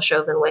in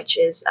Vilshofen, which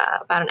is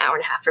about an hour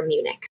and a half from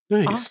Munich.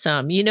 Nice.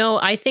 Awesome.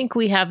 I think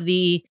we have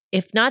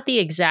if not the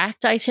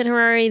exact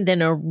itinerary,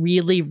 then a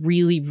really,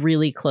 really,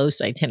 really close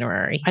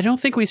itinerary. I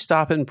don't think we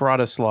stop in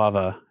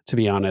Bratislava, to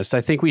be honest.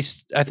 I think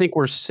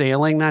we're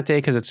sailing that day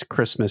because it's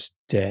Christmas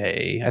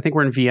Day. I think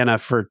we're in Vienna I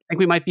think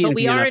we might be in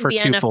Vienna for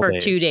 2 full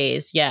days. 2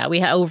 days. Yeah, we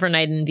have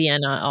overnight in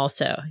Vienna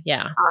also.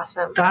 Yeah.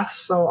 Awesome. That's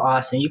so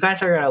awesome. You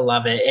guys are going to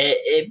love it.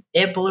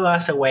 It blew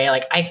us away.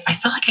 Like I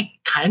felt like I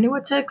kind of knew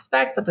what to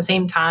expect, but at the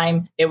same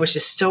time, it was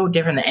just so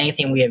different than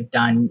anything we have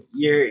done.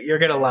 You're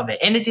going to love it.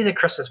 And to do the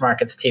Christmas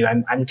markets too.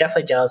 I'm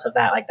definitely jealous of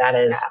that. Like that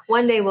is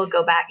one day we'll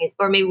go back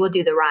or maybe we'll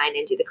do the Rhine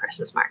and do the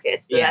Christmas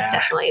markets. So that's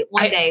definitely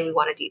one day we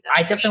want to do that.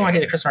 I definitely want to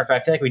do the Christmas market,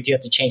 but I feel like we do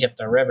have to change up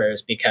the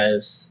rivers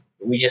because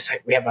we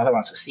have other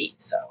ones to see.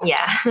 So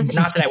yeah.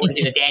 Not that I wouldn't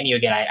do the Danube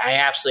again. I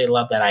absolutely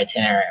love that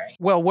itinerary.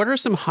 Well, what are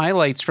some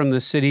highlights from the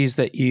cities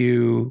that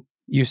you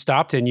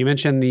stopped in? You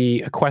mentioned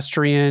the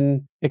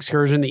equestrian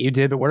excursion that you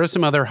did, but what are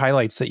some other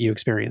highlights that you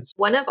experienced?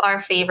 One of our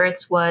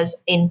favorites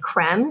was in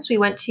Krems. We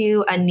went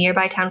to a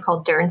nearby town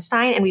called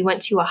Dürnstein, and we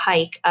went to a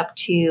hike up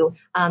to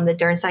the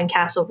Dürnstein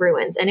Castle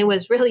ruins. And it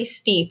was really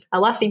steep,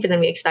 a lot steeper than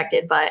we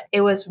expected, but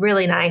it was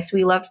really nice.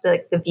 We loved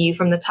the view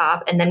from the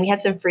top. And then we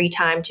had some free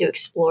time to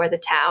explore the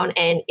town.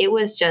 And it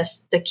was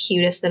just the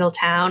cutest little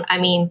town. I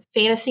mean,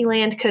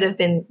 Fantasyland could have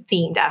been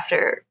themed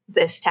after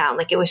this town.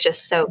 Like it was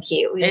just so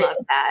cute. We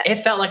loved that. It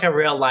felt like a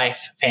real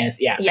life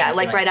fantasy. Yeah,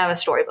 like right out of a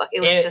storybook.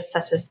 It was just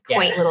such a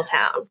quaint little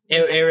town.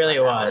 It really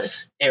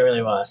was. It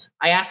really was.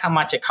 I asked how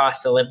much it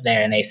cost to live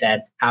there, and they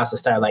said houses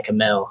start like $1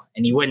 million.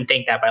 And you wouldn't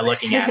think that by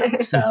looking at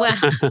them. So. Wow.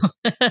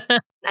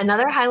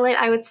 Another highlight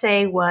I would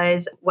say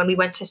was when we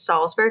went to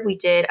Salzburg, we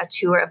did a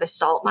tour of a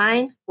salt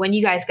mine. When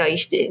you guys go,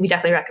 we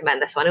definitely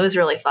recommend this one. It was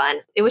really fun.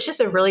 It was just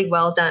a really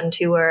well done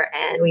tour,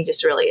 and we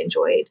just really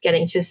enjoyed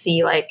getting to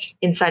see like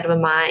inside of a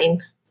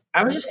mine.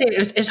 I would just say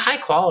it's high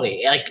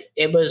quality. Like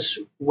it was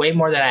way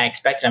more than I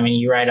expected. I mean,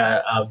 you ride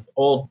a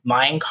old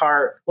mine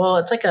cart. Well,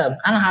 it's like I don't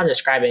know how to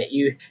describe it.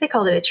 They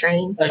called it a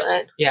train.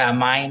 A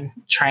mine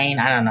train.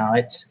 I don't know.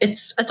 It's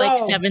like all...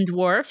 Seven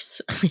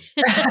Dwarfs.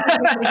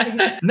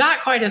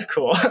 Not quite as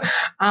cool.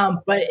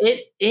 But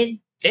it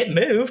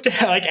moved.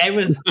 Like it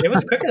was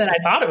quicker than I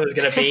thought it was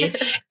going to be.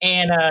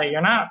 And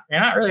you're not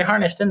really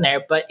harnessed in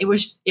there, but it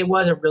was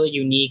a really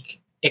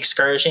unique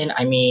excursion.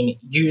 I mean,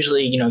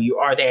 usually, you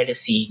are there to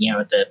see,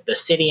 the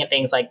city and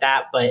things like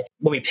that. But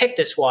when we picked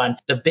this one,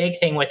 the big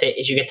thing with it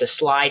is you get to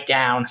slide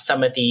down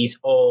some of these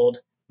old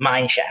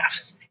mine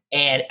shafts.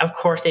 And of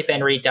course, they've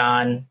been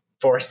redone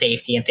for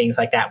safety and things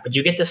like that. But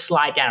you get to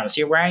slide down.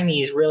 So you're wearing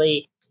these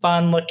really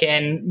fun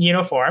looking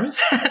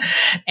uniforms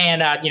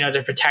and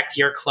to protect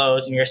your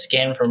clothes and your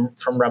skin from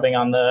rubbing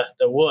on the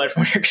wood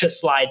when you're going to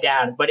slide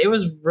down. But it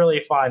was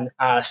really fun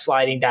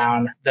sliding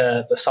down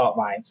the salt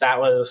mines. That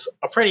was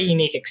a pretty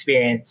unique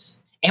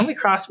experience. And we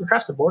crossed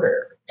the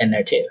border in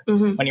there too.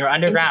 Mm-hmm. When you were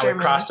underground, we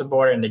crossed the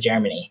border into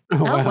Germany.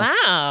 Oh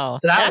wow.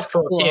 So that was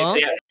cool too. So,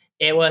 yeah,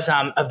 it was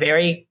a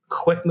very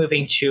quick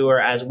moving tour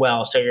as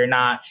well. So you're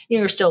not,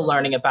 you're still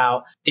learning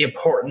about the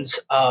importance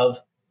of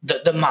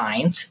the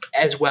mines,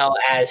 as well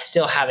as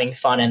still having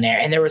fun in there.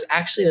 And there was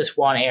actually this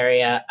one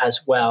area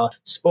as well,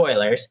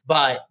 spoilers,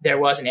 but there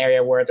was an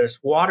area where there's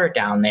water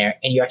down there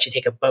and you actually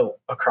take a boat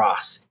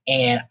across.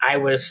 And I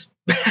was,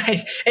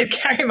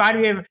 it kind of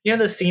reminded me of,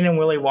 the scene in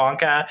Willy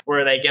Wonka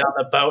where they get on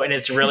the boat and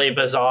it's really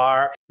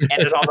bizarre and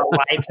there's all the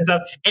lights and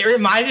stuff. It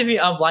reminded me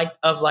of like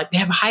they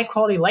have high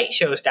quality light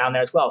shows down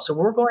there as well. So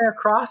we're going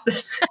across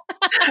this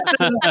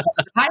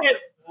giant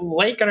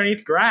lake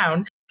underneath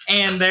ground.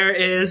 And there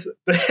is,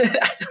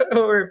 I don't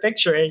know what we were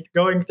picturing,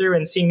 going through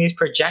and seeing these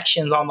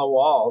projections on the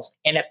walls.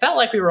 And it felt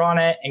like we were on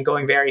it and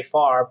going very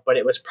far, but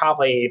it was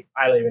probably,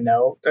 I don't even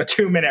know, a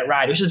 2-minute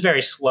ride. It was just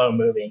very slow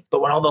moving. But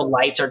when all the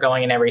lights are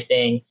going and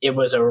everything, it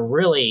was a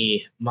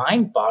really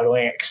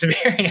mind-boggling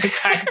experience,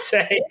 I'd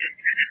say.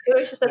 It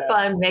was just a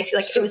fun mix.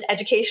 Like, it was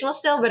educational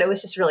still, but it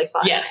was just really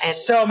fun. Yes. And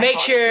so make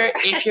sure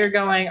if you're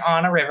going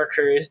on a river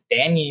cruise,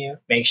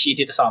 make sure you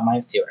do the Salt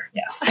Mines tour.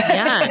 Yes.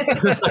 Yeah.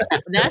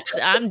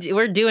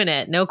 We're doing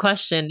it. No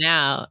question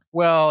now.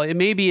 Well, it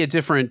may be a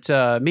different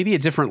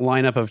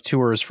lineup of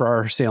tours for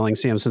our sailing,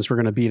 Sam, since we're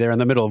going to be there in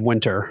the middle of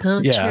winter. Oh,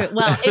 yeah. True.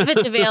 Well, if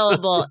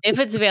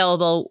it's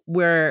available,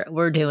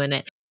 we're doing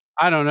it.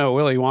 I don't know.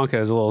 Willy Wonka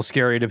is a little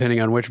scary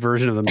depending on which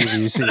version of the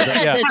movie you see. But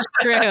yeah. That's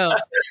true.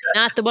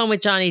 Not the one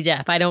with Johnny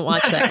Depp. I don't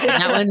watch that one.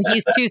 That one,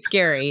 he's too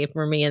scary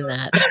for me in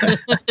that.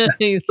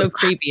 He's so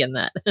creepy in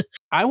that.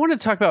 I want to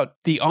talk about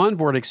the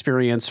onboard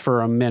experience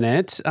for a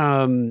minute.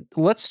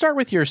 Let's start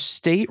with your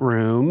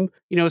stateroom.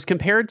 As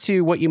compared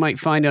to what you might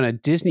find on a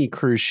Disney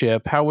cruise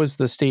ship, how was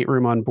the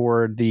stateroom on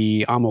board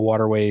the AMA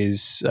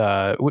Waterways?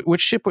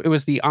 Which ship? It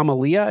was the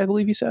Amalia, I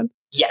believe you said?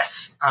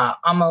 Yes.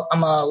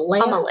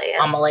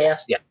 Amalia.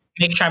 Yeah.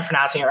 Make sure I'm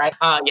pronouncing it right.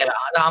 The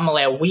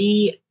Amalia.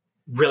 We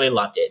really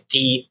loved it.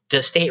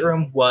 The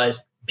stateroom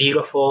was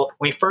beautiful.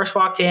 When we first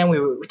walked in, we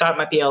thought it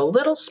might be a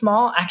little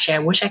small. Actually, I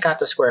wish I got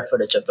the square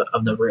footage of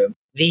the room.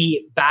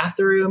 The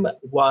bathroom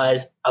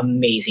was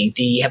amazing.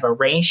 You have a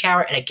rain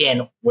shower, and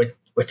again, with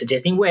the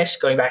Disney Wish,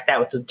 going back to that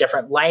with the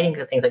different lightings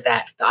and things like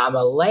that, the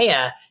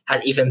Amalia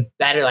has even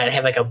better light. I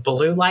have like a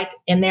blue light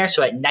in there,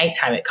 so at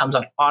nighttime it comes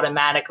on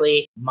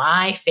automatically.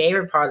 My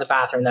favorite part of the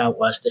bathroom, though,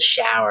 was the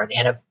shower. They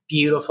had a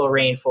beautiful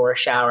rainforest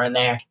shower in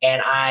there,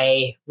 and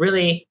I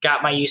really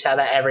got my use out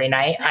of that every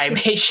night. I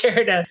made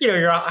sure to,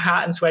 you're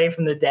hot and sweaty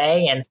from the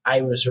day, and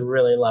I was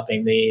really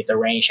loving the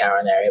rain shower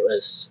in there. It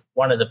was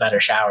one of the better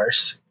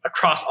showers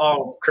across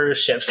all cruise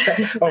ships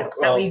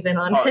that we've been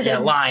on.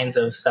 Lines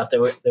of stuff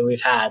that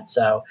we've had.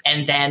 So,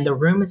 and then the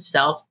room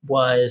itself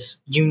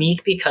was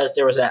unique because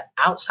there was an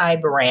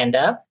outside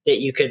veranda that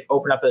you could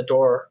open up the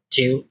door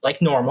to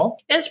like normal.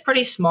 It's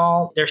pretty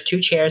small. There's 2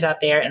 chairs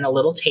out there and a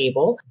little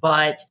table,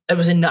 but it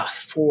was enough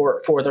for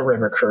the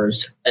river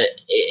cruise.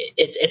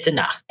 It's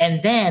enough.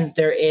 And then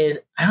there is,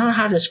 I don't know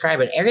how to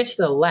describe it, area to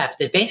the left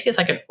that basically is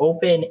like an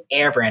open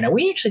air veranda.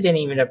 We actually didn't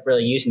even end up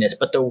really using this,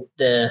 but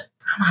the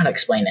I don't know how to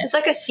explain it. It's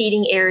like a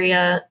seating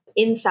area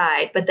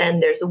inside, but then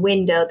there's a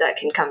window that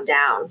can come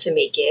down to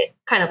make it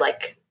kind of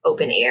like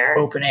open air.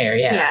 Open air,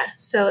 yeah. Yeah.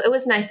 So it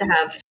was nice to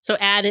have. So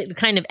it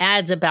kind of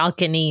adds a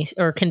balcony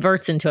or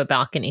converts into a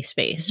balcony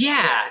space.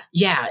 Yeah.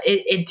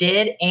 It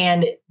did.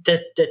 And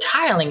the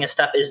tiling and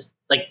stuff is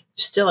like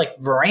still like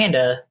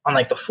veranda on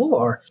like the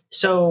floor.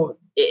 So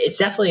it's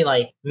definitely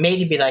like made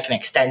to be like an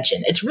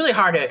extension. It's really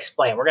hard to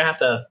explain. We're gonna have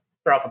to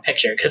throw up a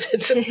picture because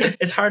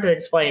it's hard to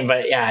explain.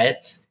 But yeah,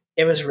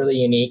 it was really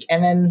unique.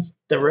 And then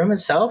the room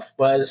itself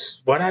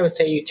was what I would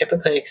say you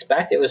typically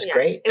expect. It was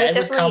great. It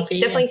was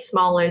definitely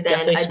smaller than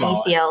a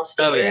DCL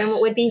stateroom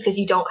would be, because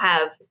you don't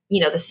have,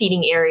 the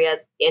seating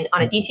area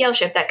on a DCL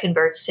ship that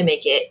converts to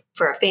make it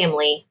for a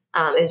family.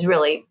 It was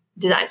really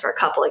designed for a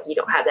couple. Like, you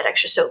don't have that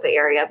extra sofa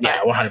area.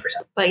 But, 100%.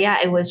 But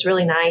yeah, it was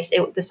really nice.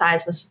 The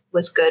size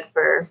was good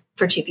for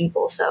 2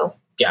 people. So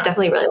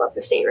definitely really loved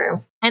the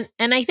stateroom.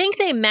 And I think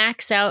they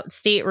max out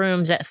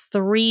staterooms at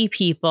 3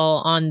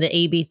 people on the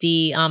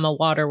ABD AMA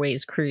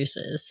Waterways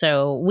cruises.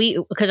 So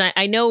because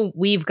I know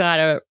we've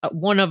got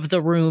one of the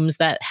rooms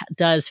that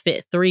does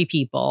fit 3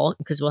 people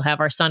because we'll have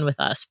our son with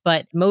us.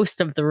 But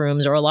most of the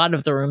rooms, or a lot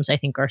of the rooms, I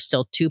think are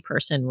still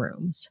 2-person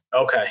rooms.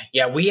 Okay.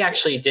 Yeah, we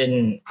actually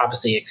didn't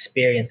obviously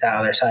experience that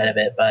other side of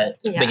it, but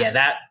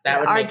that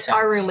would make sense.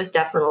 Our room was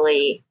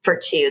definitely for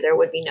 2. There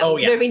would be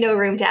there'd be no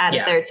room to add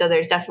a third. So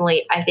there's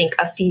definitely, I think,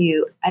 a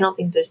few. I don't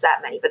think there's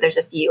that many, but there's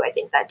a few, I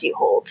think, that do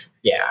hold.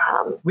 Yeah.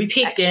 We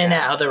peeked in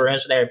at other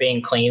rooms where they were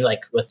being cleaned,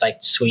 like with like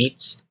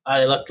suites,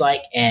 it looked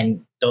like,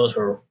 and those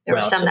were there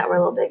were some that were a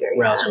little bigger.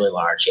 Relatively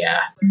large,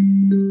 yeah.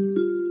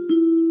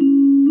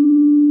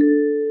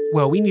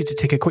 Well, we need to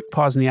take a quick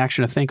pause in the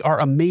action to thank our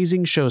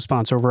amazing show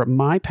sponsor over at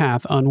My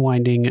Path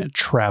Unwinding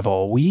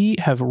Travel. We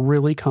have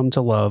really come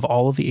to love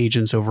all of the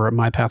agents over at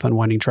My Path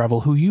Unwinding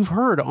Travel who you've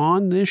heard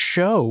on this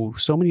show.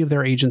 So many of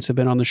their agents have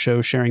been on the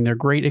show sharing their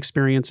great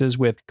experiences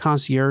with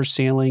concierge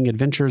sailing,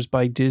 adventures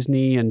by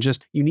Disney, and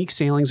just unique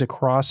sailings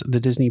across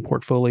the Disney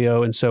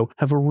portfolio. And so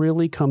have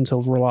really come to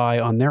rely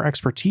on their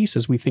expertise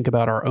as we think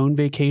about our own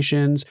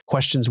vacations,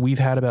 questions we've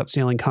had about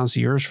sailing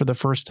concierge for the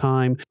first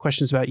time,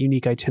 questions about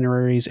unique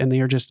itineraries, and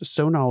they are just just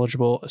so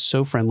knowledgeable,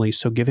 so friendly,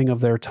 so giving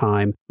of their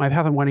time. My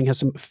Path Unwinding has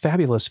some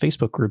fabulous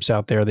Facebook groups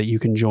out there that you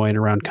can join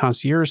around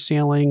concierge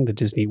sailing, the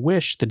Disney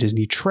Wish, the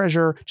Disney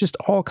Treasure, just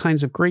all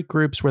kinds of great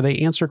groups where they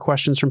answer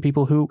questions from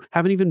people who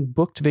haven't even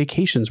booked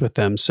vacations with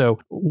them. So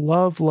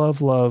love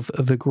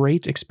the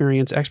great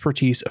experience,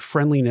 expertise,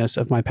 friendliness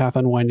of My Path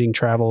Unwinding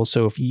Travel.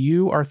 So if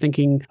you are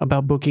thinking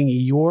about booking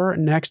your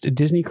next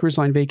Disney Cruise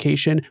Line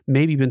vacation,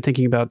 maybe been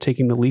thinking about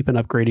taking the leap and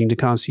upgrading to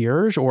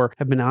concierge, or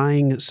have been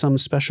eyeing some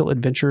special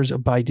Adventures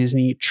by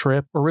Disney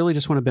trip, or really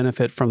just want to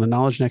benefit from the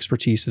knowledge and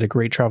expertise that a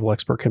great travel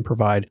expert can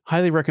provide,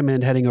 highly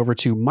recommend heading over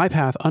to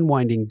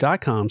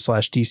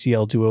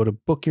mypathunwinding.com/DCL Duo to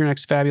book your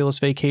next fabulous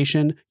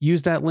vacation.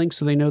 Use that link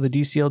so they know the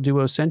DCL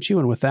Duo sent you.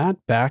 And with that,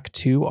 back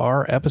to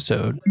our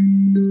episode.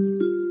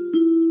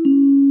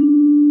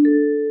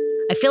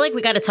 I feel like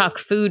we got to talk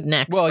food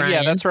next. Well, Brian.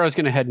 yeah, that's where I was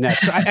going to head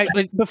next.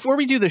 Before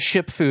we do the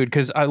ship food,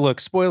 because look,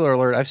 spoiler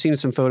alert, I've seen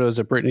some photos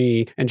that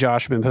Brittany and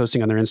Josh have been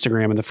posting on their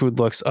Instagram, and the food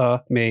looks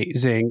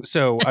amazing.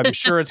 So I'm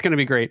sure it's going to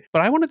be great.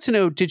 But I wanted to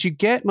know, did you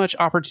get much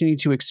opportunity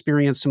to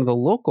experience some of the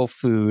local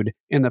food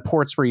in the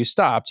ports where you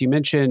stopped? You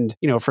mentioned,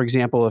 for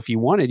example, if you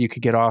wanted, you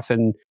could get off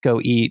and go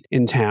eat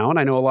in town.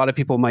 I know a lot of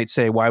people might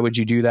say, why would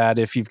you do that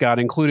if you've got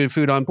included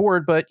food on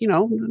board? But,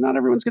 not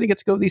everyone's going to get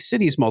to go to these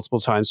cities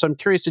multiple times. So I'm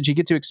curious, did you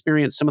get to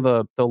experience some of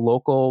the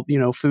local,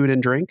 food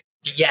and drink?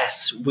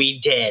 Yes, we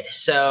did.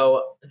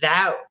 So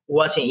that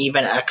wasn't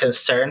even a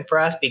concern for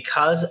us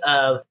because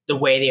of the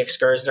way the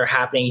excursions are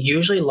happening.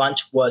 Usually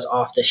lunch was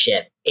off the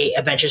ship.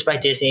 Adventures by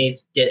Disney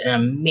did an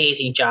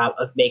amazing job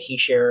of making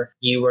sure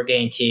you were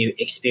getting to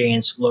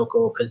experience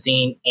local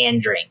cuisine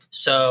and drink.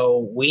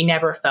 So we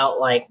never felt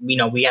like,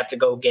 we have to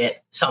go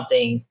get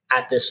something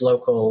at this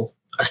local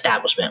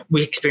establishment.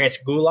 We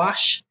experienced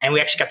goulash, and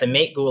we actually got to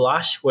make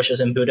goulash, which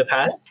was in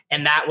Budapest.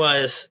 And that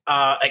was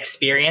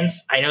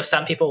experience. I know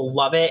some people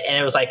love it, and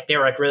it was like, they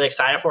were like really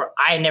excited for it.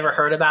 I had never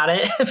heard about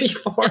it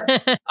before,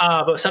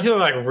 but some people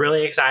were like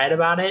really excited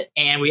about it.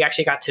 And we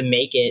actually got to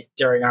make it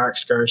during our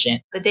excursion.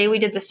 The day we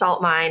did the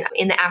salt mine,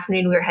 in the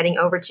afternoon, we were heading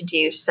over to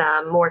do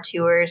some more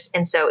tours.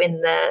 And so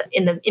in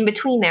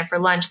between there for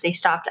lunch, they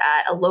stopped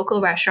at a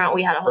local restaurant.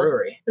 We had a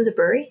brewery. It was a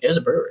brewery? It was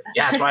a brewery.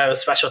 Yeah, that's why it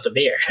was special with the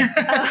beer.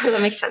 Oh,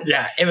 that makes sense.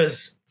 Yeah, it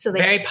was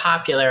very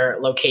popular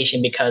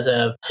location because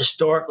of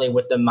historically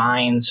with the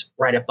mines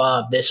right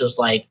above. This was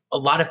like a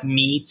lot of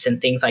meats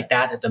and things like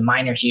that the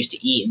miners used to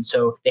eat. And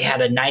so they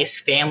had a nice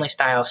family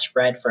style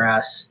spread for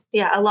us.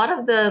 Yeah, a lot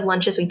of the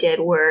lunches we did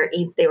were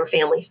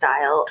family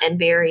style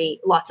and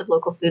lots of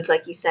local foods,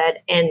 like you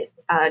said, and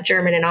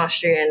German and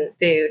Austrian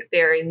food,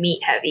 very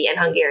meat heavy, and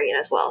Hungarian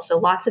as well. So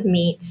lots of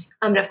meats.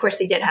 And of course,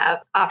 they did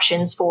have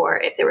options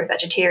for if they were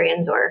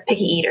vegetarians or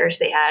picky eaters.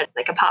 They had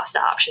like a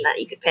pasta option that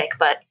you could pick,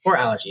 or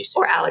allergies.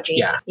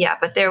 Yeah,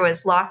 but there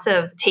was lots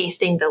of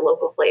tasting the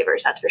local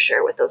flavors. That's for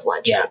sure with those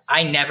lunches. Yeah,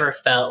 I never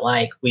felt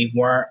like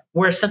we're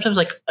sometimes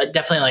like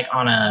definitely like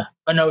on an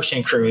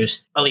ocean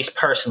cruise, at least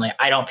personally,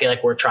 I don't feel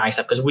like we're trying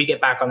stuff because we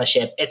get back on the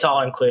ship, it's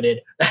all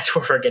included. That's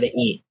what we're going to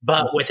eat.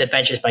 But with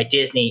Adventures by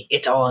Disney,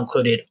 it's all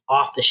included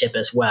off the ship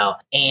as well.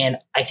 And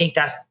I think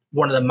that's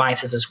one of the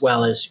mindsets as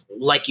well is,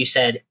 like you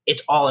said,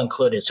 it's all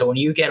included. So when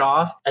you get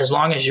off, as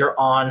long as you're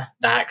on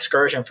that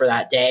excursion for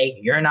that day,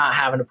 you're not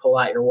having to pull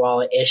out your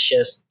wallet. It's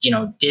just,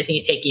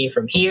 Disney's taking you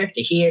from here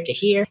to here to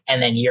here,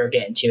 and then you're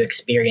getting to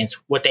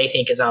experience what they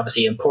think is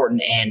obviously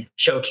important and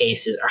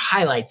showcases or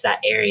highlights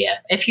that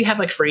area. If you have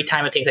like free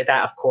time and things like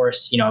that, of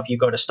course, if you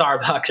go to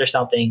Starbucks or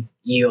something,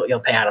 you'll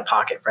pay out of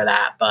pocket for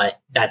that. But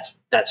that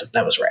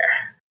was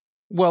rare.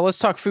 Well, let's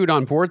talk food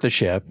on board the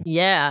ship.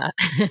 Yeah.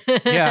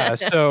 Yeah.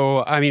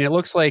 So, I mean, it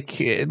looked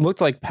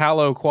like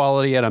Palo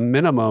quality at a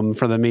minimum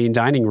for the main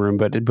dining room,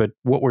 but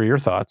what were your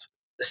thoughts?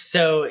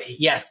 So,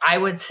 yes, I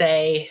would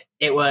say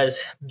it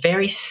was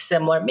very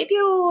similar, maybe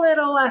a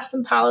little less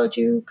than Palo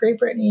to Great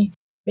Brittany,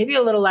 maybe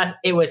a little less.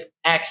 It was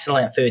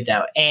excellent food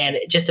though. And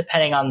just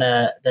depending on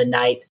the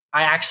night,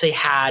 I actually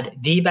had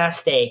the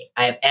best steak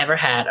I've ever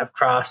had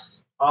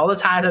across all the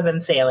times I've been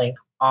sailing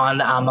on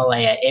the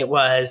Amalea. It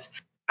was,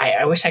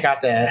 I wish I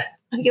got I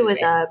think it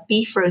was a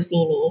beef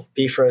rosini.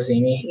 Beef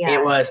rosini. Yeah.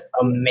 It was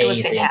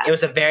amazing. It was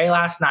the very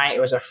last night.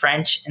 It was a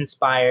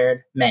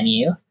French-inspired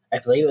menu. I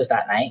believe it was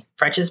that night.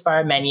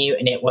 French-inspired menu,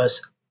 and it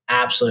was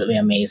absolutely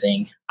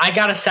amazing. I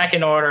got a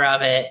second order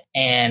of it,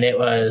 and it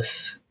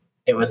was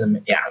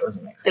amazing.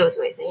 It was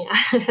amazing,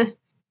 yeah.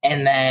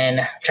 And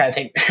then I'm trying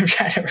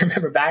to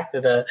remember back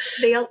to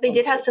they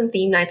did have some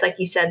theme nights, like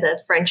you said,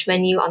 the French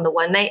menu on the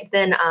one night.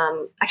 Then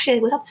actually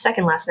it was not the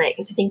second last night,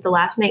 because I think the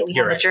last night we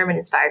had the German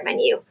inspired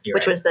menu,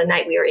 which was the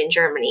night we were in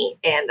Germany,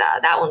 and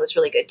that one was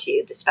really good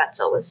too. The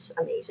Spätzle was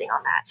amazing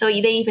on that. So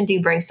they even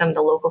do bring some of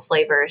the local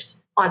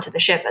flavors onto the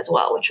ship as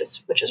well, which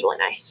was really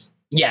nice.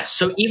 Yeah.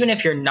 So even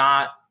if you're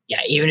not,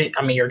 you're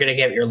going to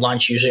get your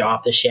lunch usually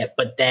off the ship,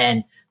 but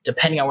then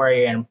depending on where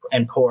you're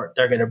in port,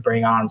 they're going to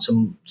bring on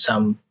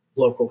some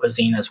local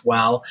cuisine as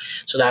well.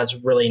 So that's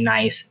really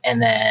nice.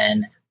 And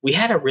then we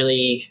had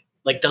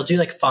they'll do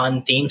like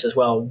fun themes as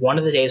well. One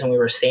of the days when we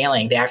were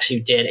sailing, they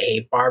actually did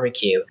a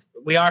barbecue.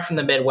 We are from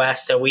the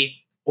Midwest, so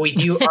we We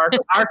do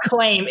our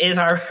claim is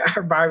our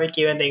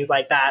barbecue and things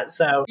like that.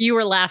 So you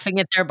were laughing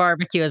at their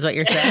barbecue, is what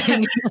you're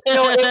saying.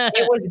 no,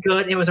 it was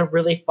good. It was a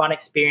really fun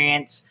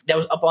experience. That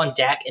was up on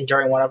deck, and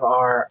during one of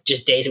our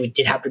just days, we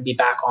did have to be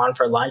back on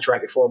for lunch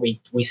right before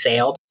we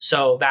sailed.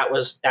 So that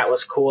was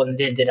cool. And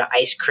then did an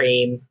ice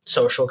cream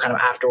social kind of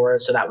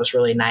afterwards. So that was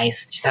really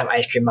nice. Just have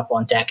ice cream up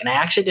on deck. And I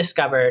actually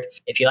discovered,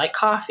 if you like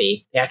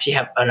coffee, they actually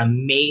have an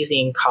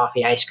amazing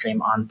coffee ice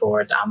cream on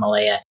board the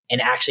Amalea,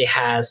 and it actually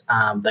has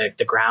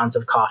the grounds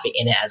of coffee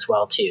in it as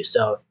well too.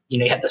 So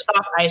you have the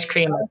soft ice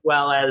cream as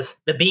well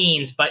as the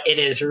beans, but it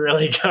is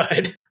really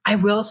good. I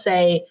will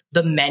say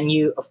the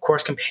menu, of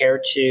course,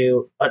 compared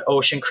to an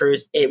ocean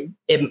cruise,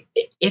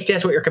 if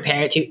that's what you're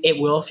comparing it to, it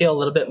will feel a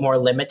little bit more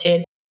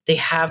limited. They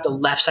have the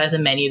left side of the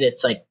menu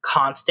that's like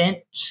constant,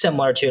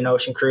 similar to an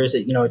ocean cruise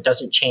that, it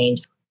doesn't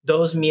change.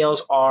 Those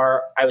meals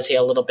are, I would say,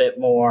 a little bit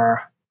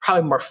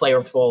probably more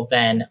flavorful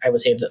than I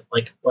would say that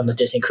like on the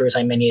Disney Cruise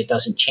Line menu, it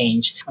doesn't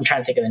change. I'm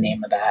trying to think of the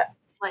name of that.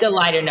 The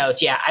lighter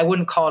notes. Yeah, I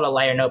wouldn't call it a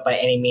lighter note by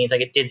any means.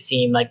 Like it did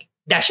seem like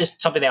that's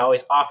just something they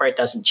always offer. It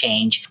doesn't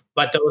change.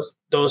 But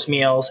those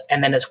meals,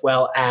 and then as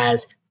well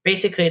as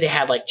basically they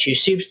had like 2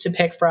 soups to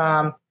pick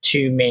from,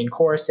 2 main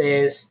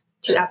courses,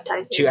 2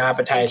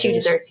 appetizers, and 2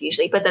 desserts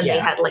usually. But then they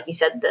had, like you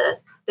said,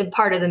 the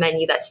part of the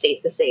menu that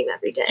stays the same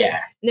every day. Yeah,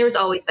 and there was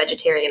always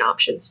vegetarian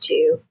options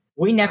too.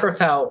 We never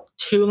felt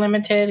too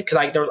limited because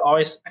like there was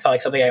always, I felt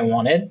like something I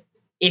wanted.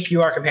 If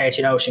you are comparing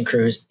to an ocean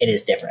cruise, it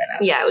is different.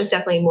 Yeah, it was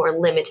definitely more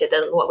limited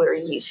than what we were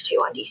used to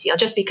on DCL,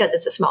 just because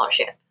it's a smaller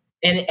ship.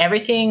 And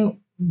everything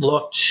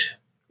looked,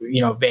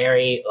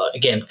 very,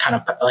 again, kind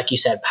of like you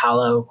said,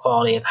 Palo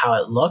quality of how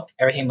it looked.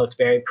 Everything looked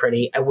very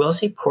pretty. I will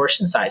say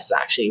portion sizes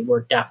actually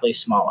were definitely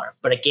smaller.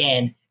 But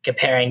again,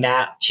 comparing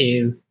that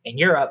to in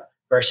Europe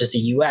versus the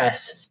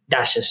US,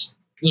 that's just,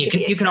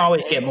 you can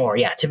always get more.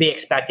 Yeah, to be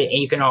expected.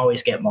 And you can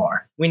always get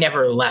more. We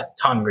never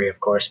left hungry, of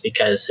course,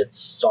 because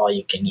it's all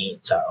you can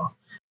eat. So.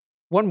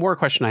 One more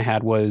question I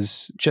had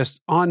was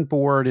just on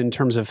board in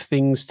terms of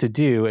things to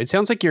do. It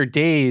sounds like your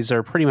days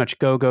are pretty much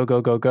go, go,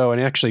 go, go, go. And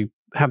I actually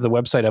have the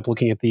website up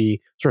looking at the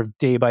sort of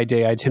day by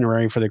day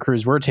itinerary for the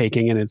cruise we're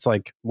taking. And it's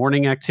like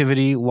morning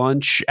activity,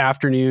 lunch,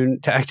 afternoon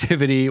to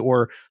activity,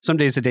 or some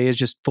days a day is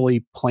just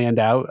fully planned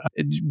out.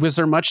 Was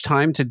there much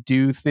time to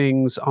do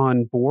things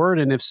on board?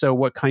 And if so,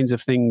 what kinds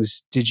of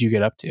things did you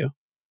get up to?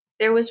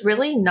 There was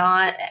really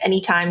not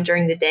any time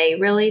during the day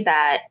really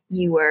that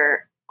you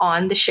were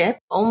on the ship.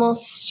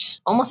 Almost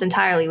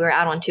entirely we were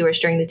out on tours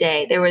during the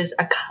day. There was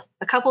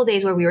a couple of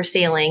days where we were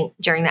sailing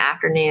during the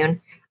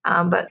afternoon,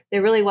 but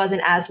there really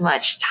wasn't as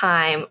much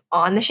time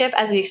on the ship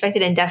as we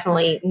expected, and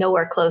definitely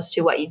nowhere close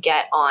to what you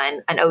get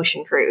on an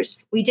ocean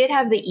cruise. We did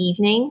have the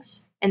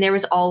evenings, and there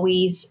was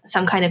always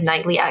some kind of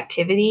nightly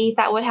activity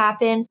that would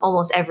happen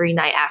almost every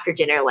night after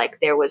dinner. Like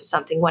there was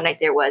something, one night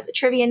there was a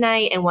trivia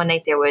night, and one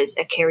night there was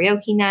a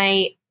karaoke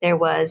night. There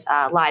was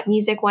live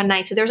music one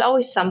night. So there's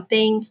always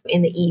something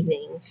in the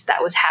evenings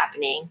that was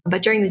happening.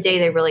 But during the day,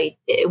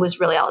 it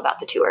was really all about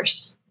the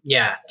tours.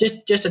 Yeah,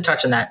 just to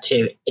touch on that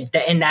too.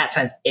 In that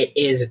sense, it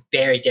is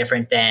very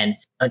different than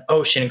an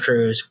ocean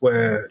cruise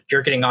where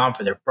you're getting on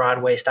for the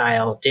Broadway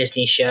style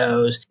Disney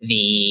shows,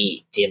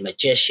 the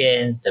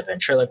magicians, the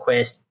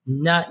ventriloquists,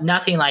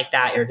 nothing like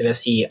that you're going to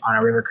see on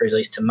a river cruise, at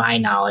least to my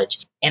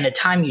knowledge. And the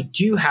time you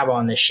do have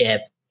on the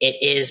ship, it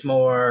is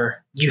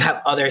more, you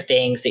have other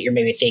things that you're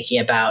maybe thinking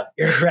about.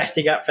 You're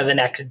resting up for the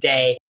next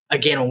day.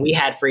 Again, when we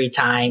had free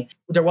time,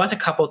 there was a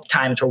couple of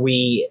times where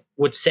we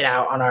would sit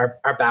out on our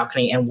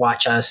balcony and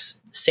watch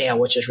us sail,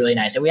 which is really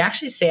nice. And we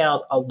actually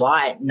sailed a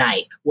lot at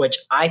night, which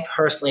I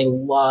personally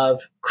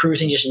love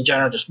cruising just in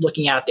general, just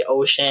looking out at the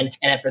ocean.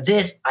 And then for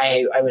this,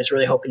 I was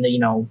really hoping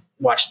to,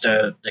 watch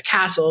the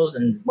castles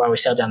and while we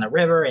sailed down the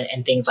river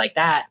and things like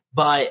that.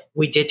 But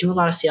we did do a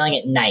lot of sailing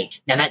at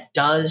night. Now that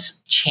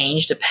does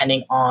change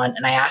depending on,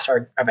 and I asked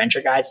our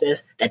adventure guides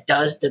this, that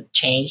does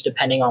change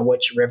depending on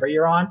which river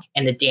you're on.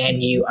 And the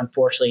Danube,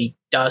 unfortunately,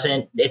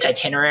 doesn't. Its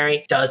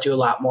itinerary does do a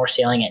lot more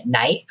sailing at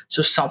night.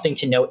 So something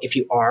to note if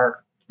you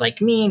are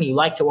like me and you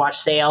like to watch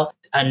sail,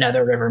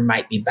 another river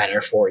might be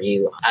better for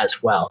you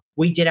as well.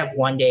 We did have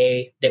one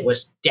day that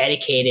was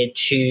dedicated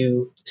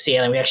to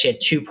sailing. We actually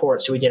had 2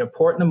 ports. So we did a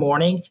port in the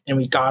morning and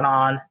we got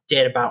on,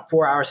 did about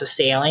 4 hours of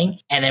sailing,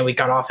 and then we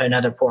got off at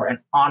another port. And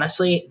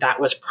honestly,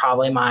 that was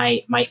probably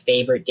my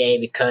favorite day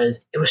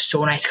because it was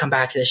so nice to come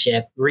back to the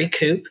ship,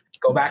 recoup,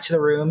 go back to the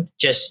room,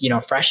 just,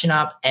 freshen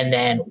up, and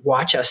then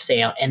watch us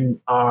sail. And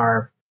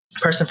our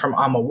person from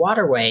AMA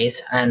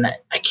Waterways, and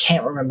I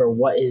can't remember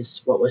what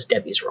was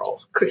Debbie's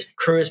role.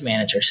 Cruise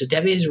manager. So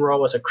Debbie's role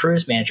was a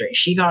cruise manager.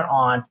 She got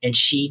on and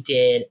she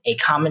did a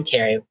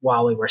commentary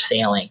while we were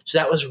sailing. So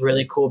that was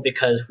really cool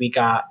because we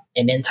got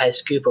an inside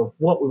scoop of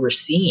what we were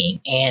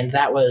seeing, and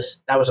that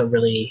was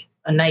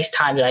a nice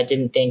time that I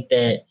didn't think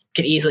that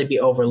could easily be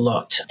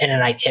overlooked in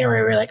an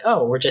itinerary. We're like,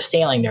 oh, we're just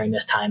sailing during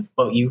this time,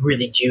 but you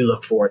really do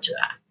look forward to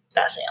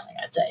that sailing.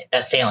 I'd say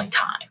that sailing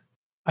time.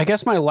 I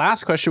guess my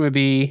last question would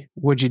be,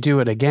 would you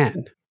do it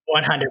again?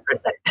 100%.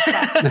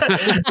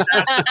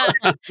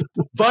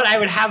 But I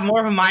would have more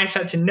of a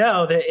mindset to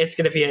know that it's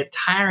going to be a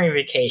tiring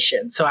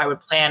vacation. So I would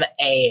plan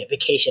a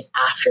vacation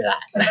after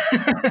that.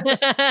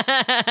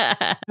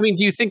 I mean,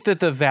 do you think that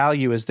the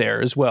value is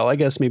there as well? I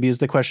guess maybe is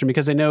the question,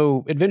 because I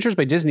know Adventures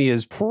by Disney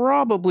is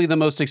probably the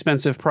most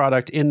expensive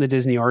product in the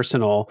Disney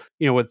arsenal,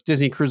 with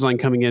Disney Cruise Line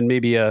coming in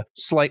maybe a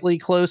slightly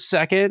close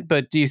second.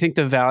 But do you think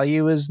the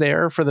value is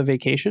there for the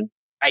vacation?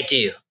 I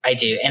do.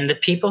 And the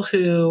people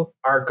who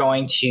are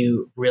going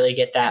to really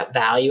get that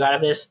value out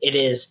of this, it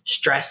is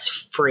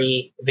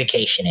stress-free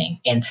vacationing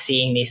and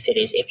seeing these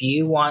cities. If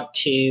you want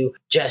to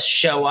just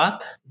show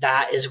up,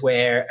 that is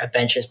where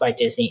Adventures by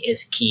Disney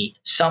is key.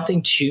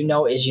 Something to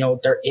know is,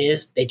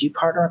 they do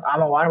partner with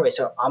AMA Waterways.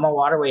 So AMA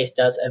Waterways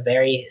does a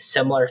very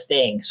similar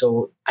thing.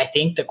 So I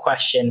think the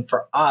question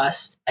for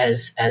us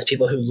as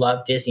people who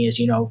love Disney is,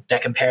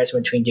 that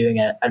comparison between doing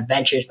a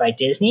Adventures by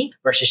Disney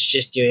versus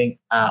just doing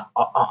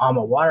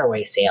AMA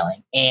Waterway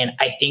sailing. And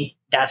I think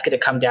that's going to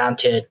come down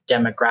to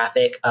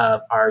demographic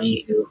of, are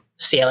you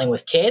sailing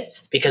with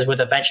kids? Because with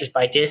Adventures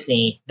by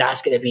Disney,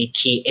 that's going to be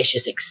key. It's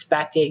just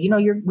expected.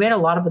 We had a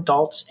lot of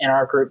adults in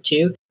our group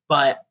too,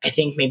 but I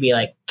think maybe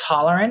like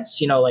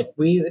tolerance,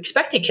 we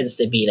expected kids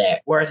to be there.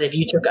 Whereas if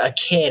you took a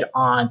kid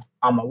on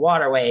AMA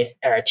Waterways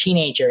or a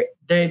teenager,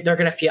 they're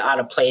going to feel out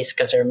of place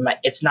because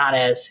it's not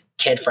as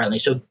kid friendly.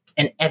 So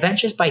and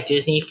Adventures by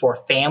Disney for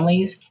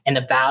families, and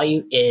the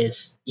value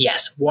is,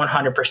 yes,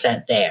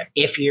 100% there.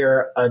 If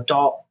you're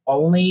adult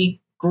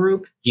only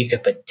group, you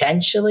could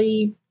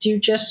potentially do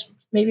just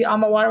maybe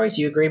AMA Waterways.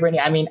 Do you agree, Brittany?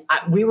 I mean,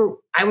 I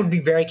would be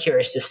very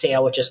curious to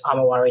sail with just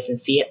AMA Waterways and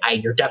see it.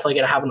 You're definitely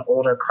going to have an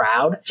older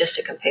crowd. Just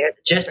to compare.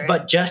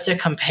 Just to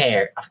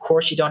compare. Of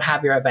course, you don't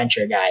have your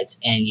adventure guides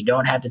and you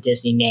don't have the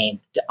Disney name.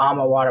 The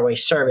AMA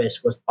Waterways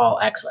service was all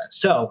excellent.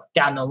 So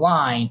down the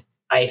line,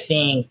 I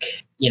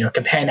think,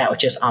 comparing that with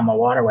just AMA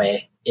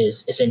Waterway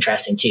is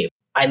interesting too.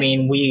 I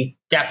mean, we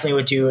definitely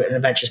would do an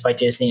Adventures by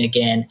Disney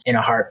again in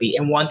a heartbeat.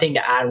 And one thing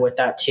to add with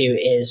that too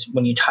is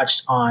when you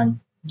touched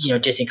on,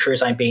 Disney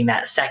Cruise Line being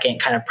that second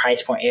kind of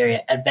price point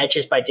area,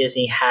 Adventures by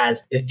Disney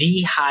has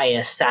the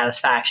highest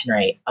satisfaction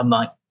rate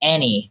among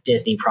any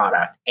Disney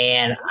product.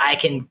 And I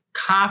can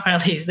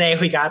confidently say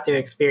we got to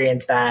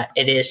experience that.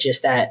 It is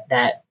just that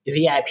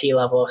VIP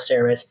level of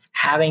service,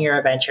 having your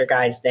adventure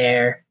guides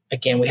there.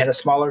 Again, we had a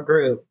smaller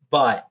group,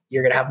 but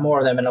you're going to have more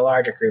of them in a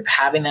larger group.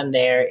 Having them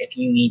there if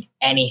you need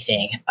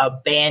anything, a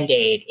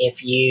Band-Aid,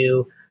 if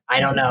you, I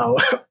don't know,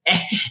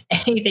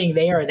 anything,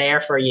 they are there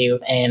for you.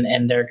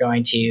 And they're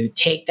going to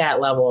take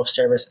that level of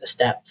service a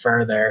step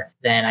further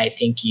than I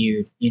think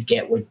you'd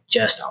get with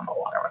just AMA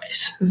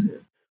Waterways.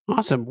 Mm-hmm.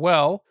 Awesome.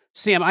 Well,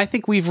 Sam, I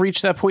think we've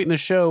reached that point in the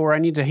show where I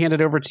need to hand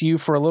it over to you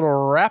for a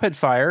little rapid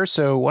fire.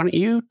 So why don't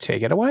you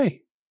take it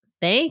away?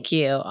 Thank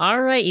you. All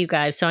right, you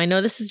guys. So I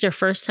know this is your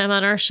first time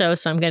on our show,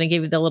 so I'm going to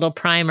give you the little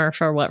primer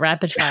for what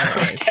rapid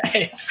fire is.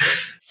 Okay.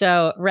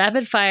 So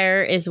rapid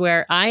fire is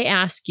where I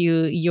ask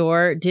you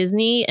your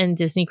Disney and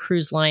Disney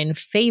Cruise Line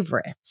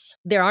favorites.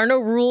 There are no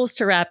rules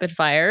to rapid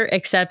fire,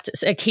 except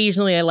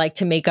occasionally I like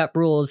to make up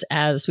rules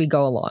as we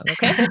go along.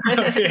 Okay.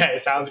 Okay,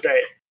 sounds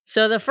great.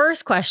 So the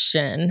first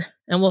question,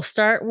 and we'll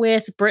start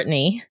with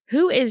Brittany.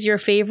 Who is your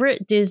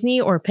favorite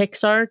Disney or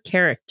Pixar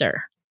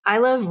character? I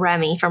love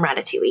Remy from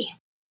Ratatouille.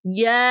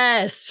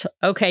 Yes.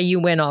 Okay, you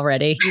win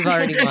already. You've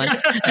already won.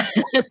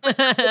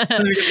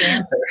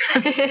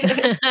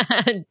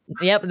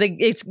 Yep,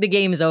 the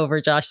game is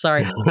over, Josh.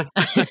 Sorry.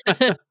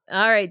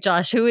 All right,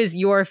 Josh, who is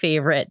your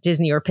favorite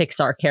Disney or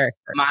Pixar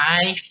character?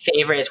 My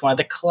favorite is one of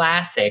the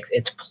classics.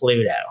 It's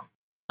Pluto.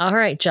 All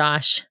right,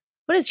 Josh,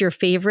 what is your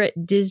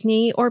favorite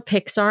Disney or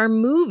Pixar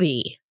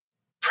movie?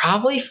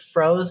 Probably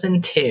Frozen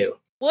 2.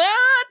 What?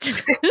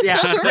 Yeah.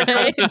 All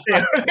right.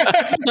 Okay.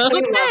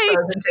 Frozen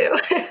 2.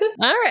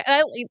 All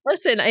right.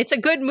 Listen, it's a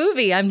good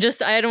movie. I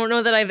don't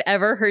know that I've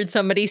ever heard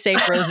somebody say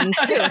Frozen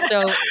 2.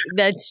 So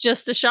that's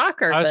just a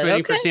shocker. I was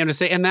waiting for Sam to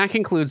say, and that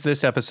concludes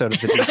this episode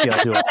of the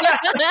DCL Duel.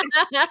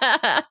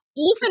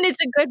 Listen, it's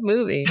a good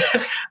movie.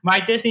 My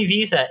Disney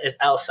Visa is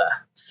Elsa.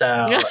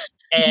 So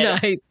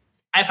nice.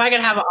 If I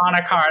could have an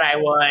honor card, I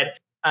would.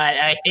 And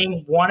I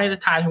think one of the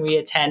times when we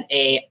attend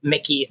a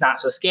Mickey's Not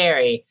So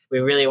Scary, we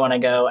really want to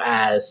go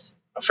as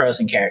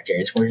Frozen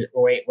characters. We're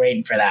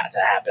waiting for that to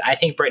happen. I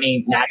think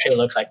Brittany naturally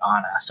looks like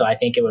Anna, so I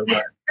think it would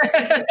work.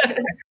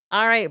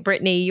 All right,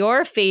 Brittany,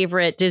 your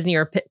favorite Disney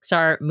or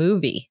Pixar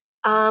movie?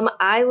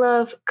 I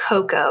love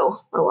Coco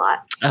a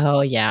lot. Oh,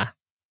 yeah.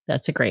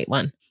 That's a great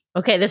one.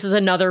 Okay, this is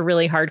another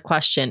really hard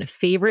question.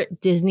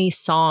 Favorite Disney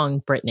song,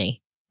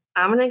 Brittany?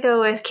 I'm going to go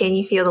with Can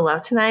You Feel the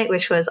Love Tonight,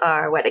 which was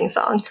our wedding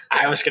song.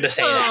 I was going to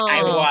say that.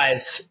 I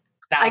was.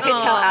 I could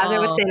tell, as I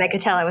was saying, I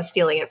could tell I was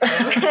stealing it from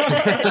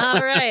him.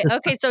 All right.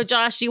 Okay, so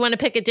Josh, do you want to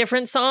pick a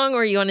different song,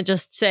 or you want to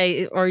just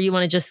say, or you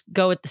want to just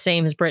go with the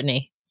same as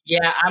Brittany?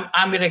 Yeah,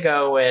 I'm going to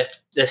go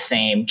with the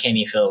same Can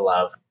You Feel the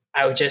Love.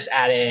 I would just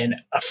add in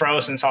a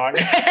Frozen song.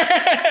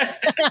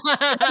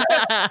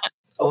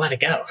 Let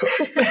it go.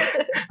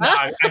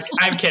 No,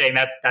 I'm kidding.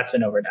 That's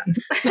been overdone.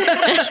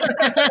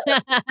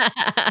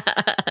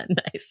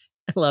 Nice.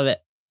 I love it.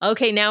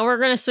 Okay, now we're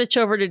going to switch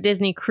over to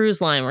Disney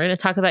Cruise Line. We're going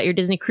to talk about your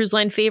Disney Cruise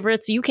Line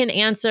favorites. You can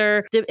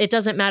answer, it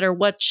doesn't matter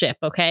what ship,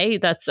 okay?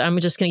 I'm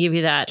just going to give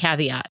you that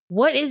caveat.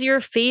 What is your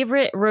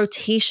favorite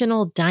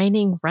rotational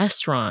dining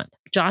restaurant?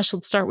 Josh,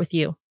 let's start with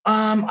you.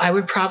 I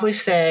would probably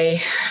say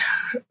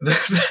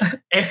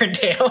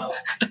Arendelle,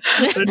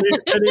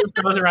 the new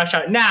frozen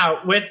restaurant.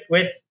 Now,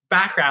 with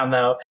background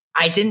though,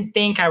 I didn't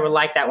think I would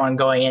like that one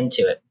going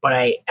into it, but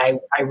I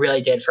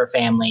really did for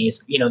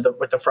families.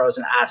 With the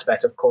frozen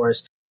aspect, of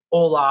course.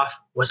 Olaf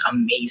was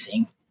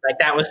amazing. Like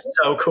that was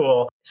so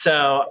cool.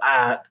 So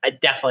I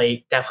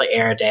definitely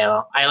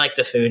Arendelle. I like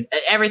the food.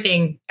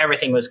 Everything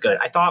was good.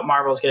 I thought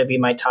Marvel was going to be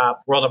my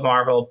top, World of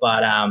Marvel,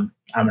 but I'm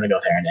going to go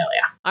with Arendelle.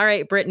 Yeah. All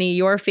right, Brittany,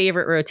 your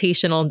favorite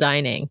rotational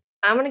dining.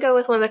 I'm going to go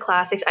with one of the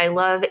classics. I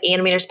love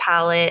Animator's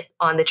Palette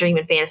on the Dream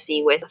and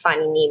Fantasy with the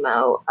Finding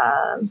Nemo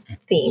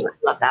theme.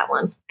 Love that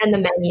one. And the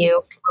menu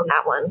on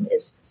that one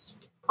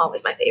is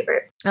always my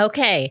favorite.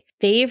 Okay.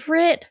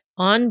 Favorite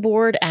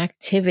onboard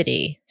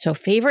activity. So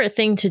favorite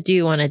thing to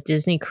do on a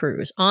Disney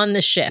cruise on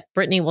the ship.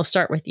 Brittany, we'll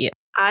start with you.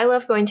 I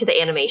love going to the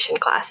animation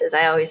classes.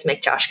 I always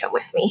make Josh come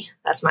with me.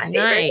 That's my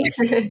favorite.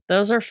 Nice.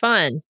 Those are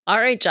fun. All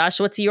right, Josh,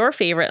 what's your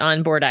favorite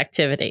onboard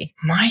activity?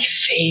 My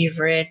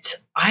favorite,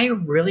 I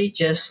really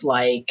just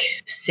like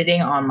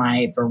sitting on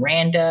my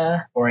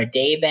veranda or a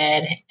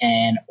daybed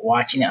and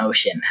watching the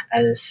ocean.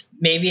 As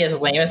maybe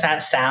as lame as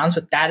that sounds,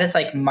 but that is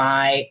what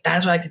I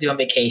like to do on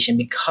vacation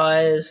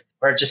because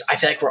I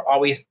feel like we're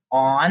always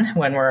on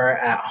when we're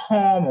at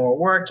home or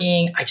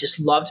working. I just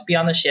love to be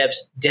on the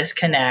ships,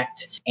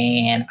 disconnect,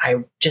 and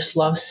I just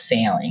love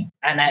sailing.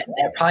 And that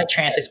probably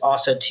translates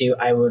also to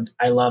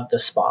I love the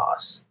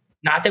spas.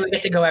 Not that we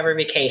get to go every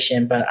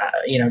vacation, but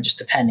just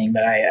depending.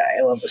 But I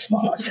love the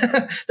spas.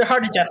 They're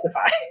hard to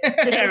justify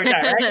every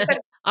time, right?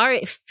 All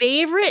right,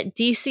 favorite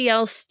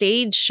DCL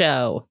stage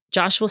show.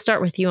 Josh, we'll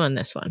start with you on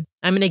this one.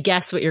 I'm going to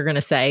guess what you're going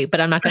to say,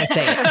 but I'm not going to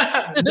say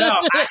it. No,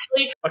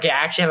 actually, okay, I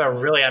actually have a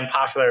really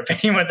unpopular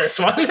opinion with this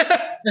one.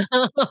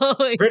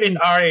 Brittany's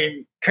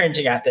already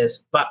cringing at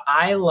this, but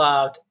I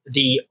loved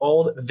the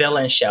old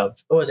villain show.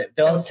 What was it?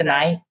 Villains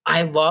Tonight?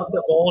 I love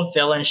the old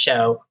villain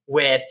show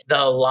with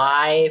the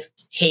live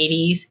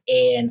Hades,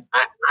 and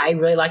I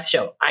really like the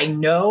show. I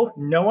know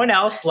no one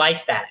else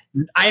likes that.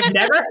 I've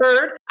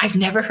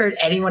never heard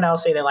anyone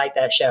else say they like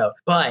that show,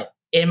 but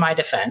in my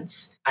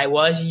defense, I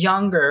was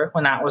younger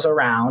when that was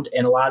around,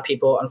 and a lot of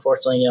people,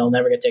 unfortunately,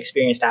 never get to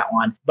experience that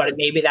one. But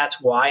maybe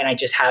that's why, and I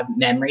just have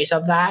memories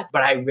of that.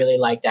 But I really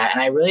liked that,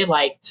 and I really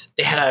liked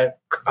they had a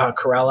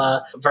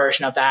Corella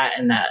version of that,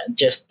 and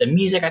just the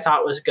music I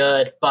thought was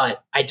good.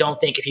 But I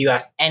don't think if you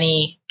ask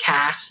any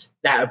cast,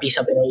 that would be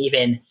something they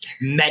even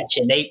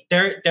mention.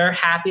 They're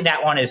happy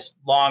that one is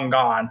long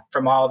gone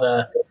from all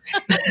the.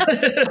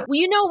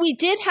 Well, we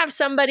did have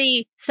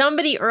somebody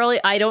early.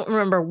 I don't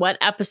remember what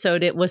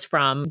episode it was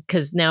from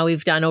because now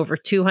we've done over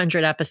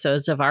 200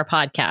 episodes of our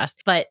podcast.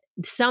 But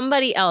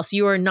somebody else,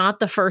 you are not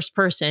the first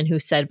person who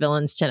said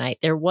Villains Tonight.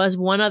 There was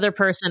one other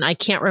person. I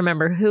can't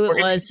remember who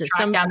it was.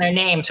 Track down their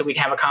name so we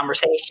can have a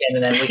conversation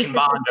and then we can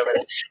bond over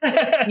this.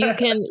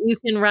 You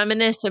can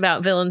reminisce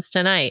about Villains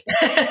Tonight.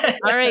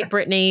 All right,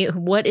 Brittany,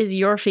 what is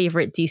your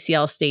favorite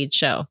DCL stage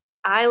show?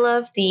 I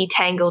love the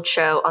Tangled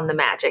show on the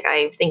Magic.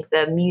 I think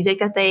the music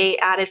that they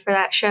added for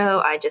that show,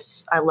 I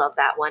love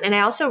that one. And I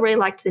also really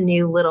liked the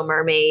new Little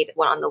Mermaid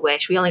one on the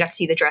Wish. We only got to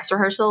see the dress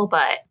rehearsal,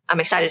 but I'm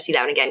excited to see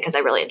that one again because I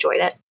really enjoyed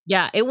it.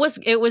 Yeah, it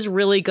was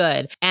really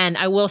good. And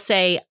I will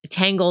say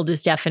Tangled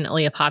is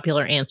definitely a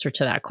popular answer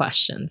to that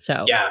question.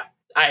 So yeah.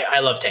 I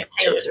love Tangled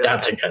too.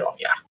 That's a good one,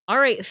 yeah. All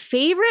right,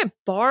 favorite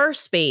bar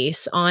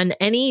space on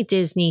any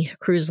Disney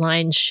Cruise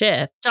Line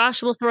ship?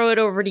 Josh, we'll throw it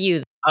over to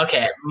you.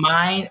 Okay,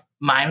 mine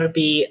would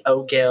be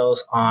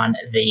O'Gill's on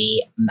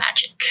the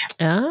Magic.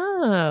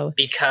 Oh.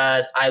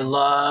 Because I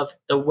love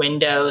the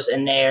windows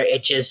in there.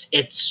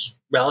 It's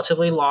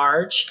relatively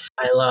large.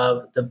 I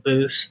love the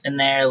booths in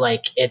there.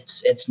 Like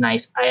it's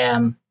nice.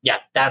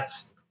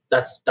 That's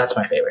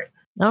my favorite.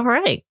 All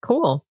right,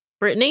 cool.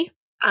 Brittany?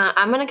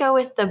 I'm going to go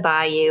with the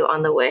Bayou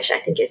on the Wish. I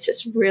think it's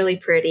just really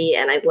pretty,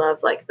 and I love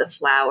like the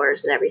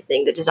flowers and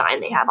everything, the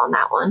design they have on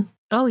that one.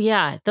 Oh,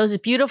 yeah. Those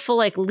beautiful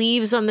like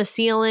leaves on the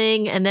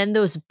ceiling, and then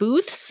those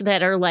booths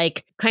that are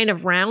like kind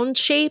of round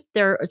shaped.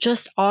 They're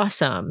just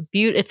awesome.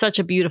 It's such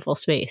a beautiful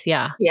space.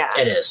 Yeah. Yeah.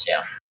 It is,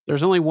 yeah.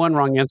 There's only one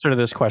wrong answer to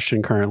this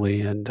question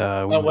currently. And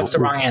what's the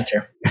wrong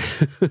answer?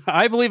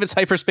 I believe it's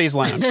Hyperspace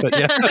Lounge, but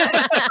yeah.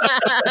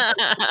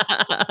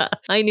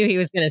 I knew he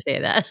was going to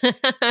say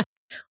that.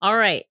 All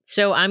right.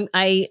 So I'm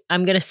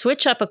going to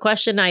switch up a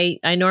question I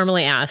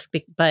normally ask,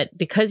 but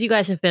because you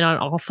guys have been on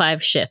all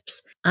 5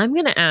 ships, I'm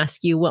going to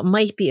ask you what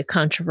might be a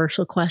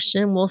controversial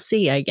question. We'll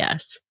see, I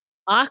guess.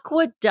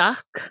 Aqua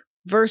Duck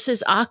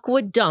versus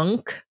Aqua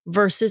Dunk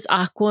versus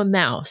Aqua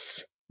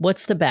Mouse.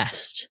 What's the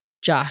best?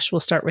 Josh,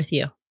 we'll start with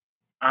you.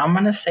 I'm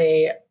going to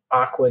say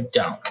Aqua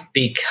Dunk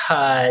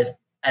because,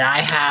 and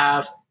I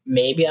have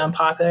maybe an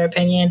unpopular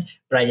opinion,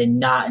 but I did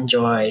not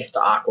enjoy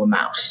the Aqua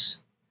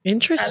Mouse.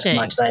 Interesting. As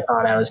much as I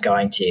thought I was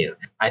going to.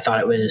 I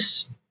thought it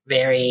was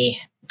very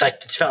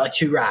like it felt like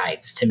two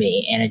rides to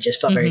me, and it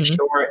just felt very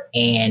short.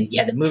 And you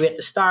had the movie at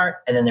the start,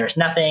 and then there's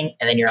nothing,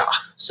 and then you're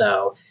off.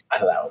 So I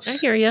thought that was. I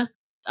hear you.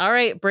 All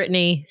right,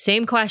 Brittany,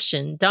 same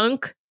question: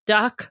 dunk,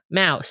 duck,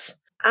 mouse.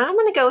 I'm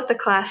going to go with the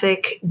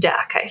classic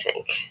duck, I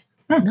think.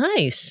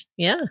 Nice.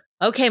 Yeah.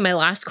 Okay, my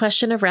last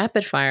question of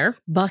rapid fire,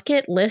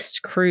 bucket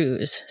list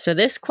cruise. So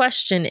this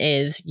question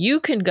is, you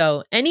can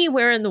go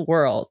anywhere in the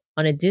world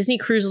on a Disney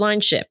Cruise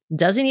Line ship.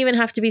 Doesn't even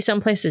have to be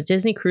someplace that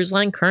Disney Cruise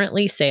Line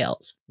currently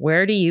sails.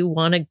 Where do you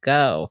want to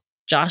go?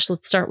 Josh,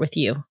 let's start with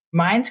you.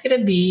 Mine's going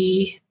to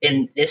be,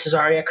 and this is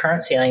already a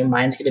current sailing,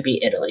 mine's going to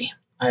be Italy.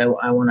 I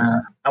want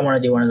to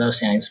do one of those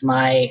sailings.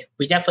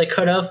 We definitely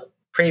could have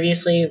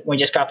previously. We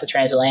just got the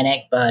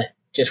transatlantic, but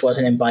just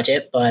wasn't in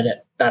budget.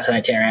 But that's an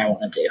itinerary I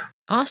want to do.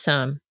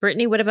 Awesome.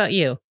 Brittany, what about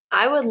you?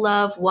 I would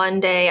love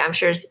one day, I'm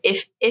sure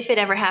if it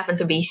ever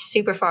happens, it would be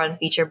super far in the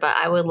future, but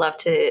I would love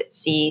to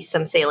see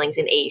some sailings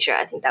in Asia.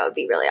 I think that would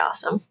be really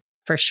awesome.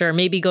 For sure.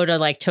 Maybe go to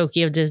like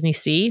Tokyo Disney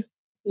Sea.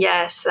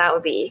 Yes, that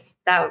would be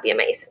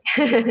amazing.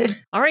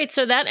 All right,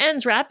 so that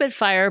ends rapid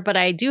fire, but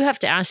I do have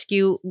to ask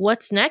you,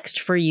 what's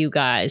next for you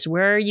guys?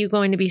 Where are you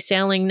going to be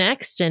sailing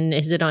next? And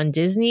is it on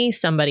Disney,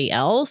 somebody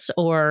else,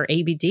 or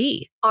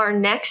ABD? Our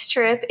next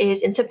trip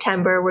is in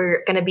September.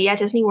 We're going to be at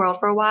Disney World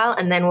for a while,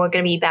 and then we're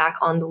going to be back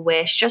on the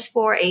Wish just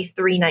for a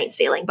 3-night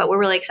sailing. But we're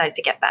really excited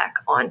to get back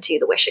onto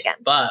the Wish again.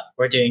 But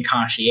we're doing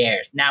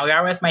concierge. Now, we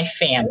are with my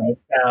family,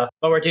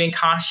 but we're doing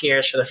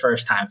concierge for the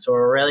first time. So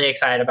we're really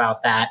excited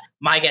about that.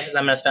 My guess is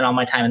I'm going to spend all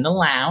my time in the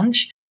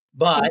lounge,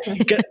 but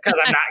because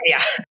I'm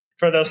not,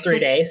 for those 3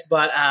 days.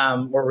 But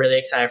we're really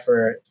excited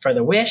for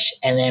the Wish.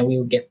 And then we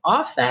would get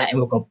off that and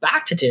we'll go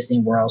back to Disney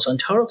World. So in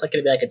total, it's like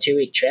going to be like a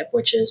 2-week trip,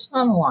 which is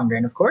on the longer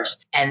end, of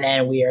course. And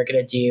then we are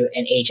going to do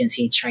an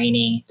agency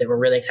training that we're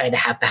really excited to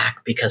have back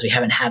because we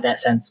haven't had that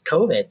since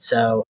COVID.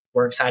 So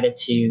we're excited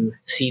to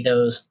see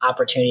those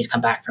opportunities come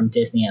back from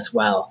Disney as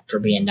well for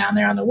being down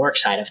there on the work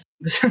side of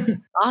things.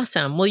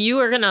 Awesome. Well, you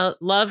are going to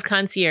love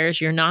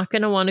concierge. You're not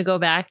going to want to go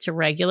back to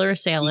regular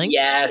sailing.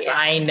 Yes, yeah.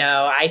 I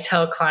know. I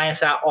tell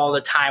clients that all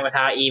the time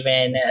without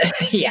even,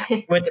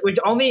 with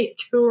only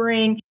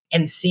touring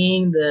and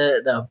seeing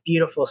the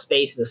beautiful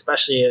spaces,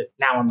 especially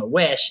now on the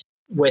Wish.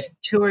 With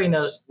touring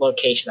those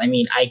locations, I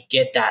mean, I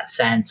get that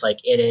sense like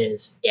it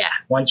is,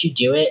 once you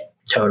do it,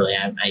 totally.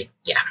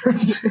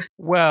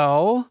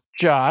 Well,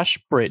 Josh,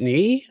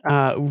 Brittany,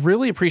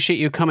 really appreciate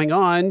you coming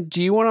on.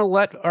 Do you want to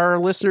let our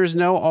listeners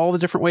know all the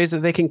different ways that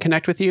they can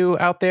connect with you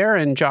out there?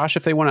 And Josh,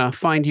 if they want to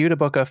find you to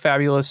book a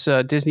fabulous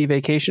Disney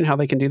vacation, how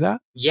they can do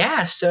that?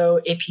 Yeah. So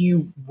if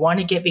you want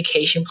to get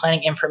vacation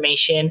planning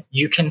information,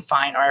 you can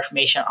find our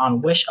information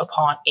on Wish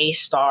Upon a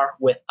Star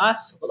with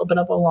Us, a little bit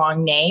of a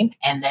long name.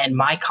 And then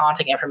my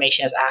contact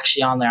information is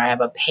actually on there. I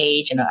have a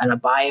page and a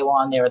bio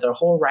on there with a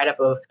whole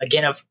write-up of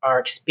our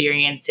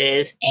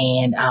experiences.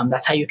 And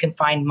that's how you can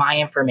find my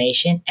information.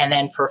 And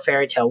then for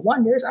Fairy Tale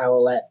Wonders, I will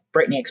let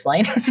Brittany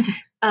explain.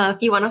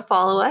 If you want to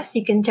follow us,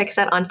 you can check us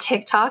out on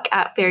TikTok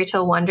at Fairy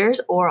Tale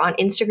Wonders, or on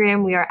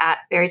Instagram, we are at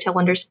Fairy Tale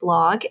Wonders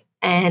blog.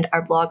 And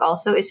our blog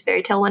also is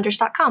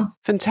fairytalewonders.com.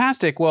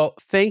 Fantastic. Well,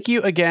 thank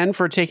you again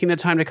for taking the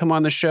time to come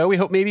on the show. We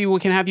hope maybe we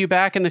can have you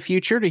back in the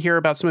future to hear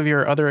about some of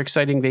your other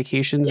exciting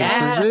vacations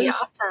and cruises.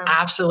 Awesome.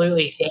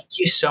 Absolutely. Thank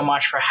you so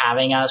much for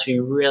having us. We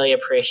really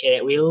appreciate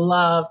it. We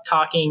love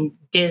talking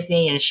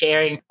Disney and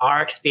sharing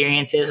our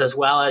experiences as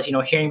well as,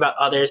 hearing about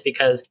others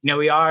because,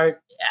 we are,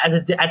 as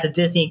a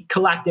Disney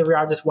collective, we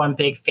are just one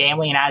big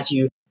family. And as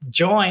you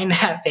join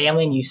that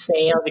family and you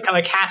sail, become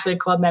a Castaway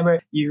Club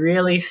member, you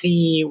really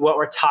see what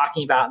we're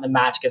talking about in the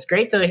magic. It's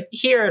great to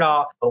hear it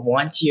all, but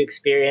once you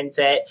experience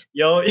it,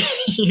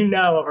 you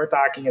know what we're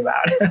talking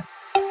about.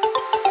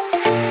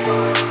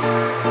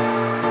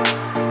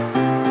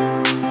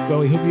 Well,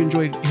 we hope you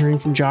enjoyed hearing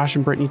from Josh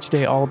and Brittany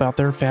today all about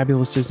their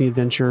fabulous Disney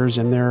adventures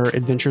and their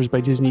Adventures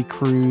by Disney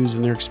cruise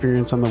and their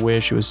experience on the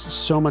Wish. It was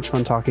so much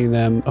fun talking to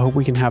them. I hope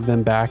we can have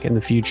them back in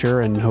the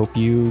future and hope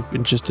you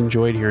just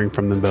enjoyed hearing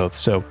from them both.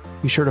 So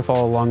be sure to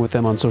follow along with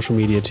them on social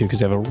media too, because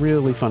they have a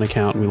really fun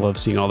account and we love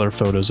seeing all their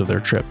photos of their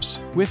trips.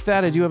 With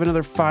that, I do have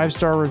another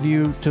 5-star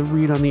review to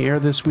read on the air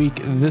this week.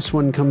 This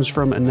one comes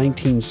from a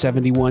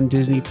 1971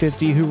 Disney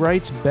 50 who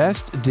writes,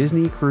 Best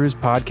Disney Cruise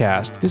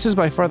Podcast. This is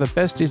by far the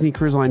best Disney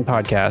Cruise Line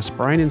podcast.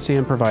 Brian and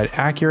Sam provide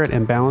accurate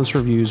and balanced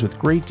reviews with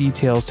great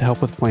details to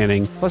help with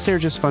planning. Plus, they're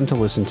just fun to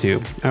listen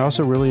to. I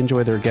also really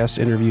enjoy their guest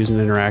interviews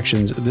and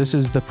interactions. This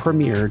is the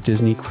premier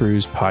Disney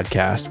Cruise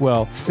podcast.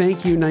 Well,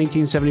 thank you,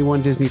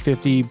 1971 Disney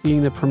 50.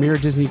 Being the premier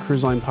Disney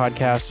Cruise Line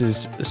podcast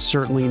is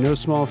certainly no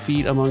small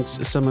feat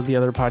amongst some of the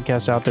other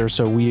podcasts out there.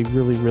 So we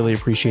really, really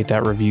appreciate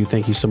that review.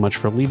 Thank you so much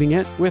for leaving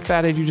it. With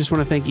that, I do just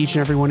want to thank each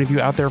and every one of you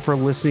out there for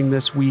listening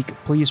this week.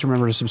 Please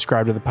remember to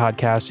subscribe to the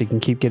podcast so you can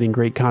keep getting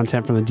great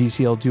content from the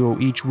DCL Duo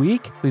each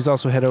week. Please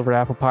also head over to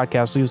Apple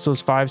Podcasts, leave us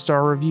those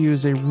 5-star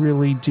reviews. They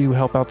really do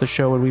help out the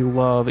show, and we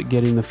love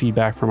getting the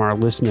feedback from our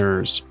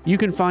listeners. You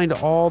can find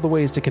all the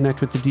ways to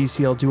connect with the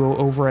DCL Duo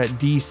over at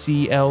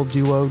dclduo.com,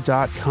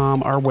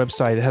 our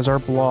website. It has has our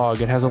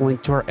blog, it has a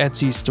link to our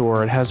Etsy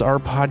store, it has our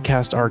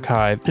podcast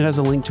archive, it has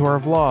a link to our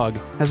vlog,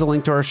 it has a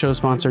link to our show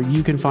sponsor.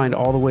 You can find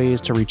all the ways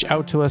to reach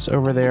out to us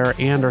over there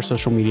and our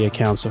social media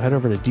accounts. So head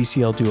over to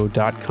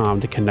dclduo.com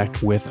to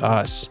connect with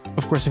us.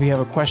 Of course, if you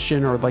have a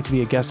question or would like to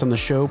be a guest on the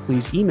show,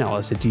 please email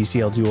us at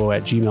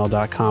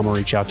dclduo@gmail.com or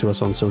reach out to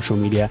us on social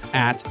media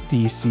at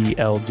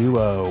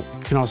dclduo. You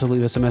can also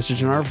leave us a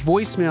message on our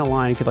voicemail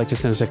line if you'd like to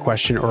send us a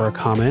question or a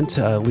comment.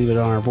 Leave it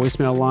on our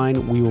voicemail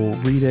line. We will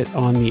read it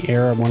on the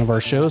air of one of our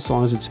shows, so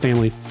long as it's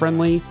family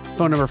friendly.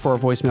 Phone number for our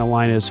voicemail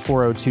line is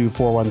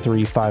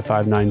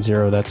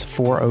 402-413-5590. That's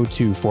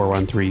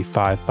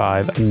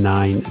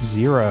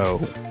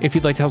 402-413-5590. If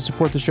you'd like to help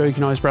support the show, you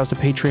can always browse to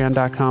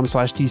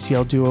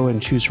patreon.com/DCLDuo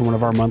and choose from one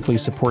of our monthly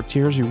support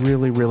tiers. We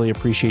really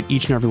appreciate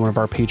each and every one of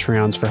our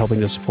Patreons for helping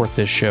to support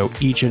this show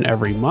each and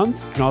every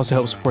month. You can also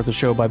help support the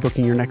show by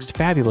booking your next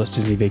fabulous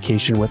Disney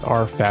vacation with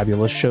our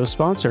fabulous show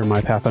sponsor,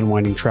 My Path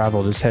Unwinding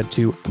Travel. Just head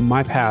to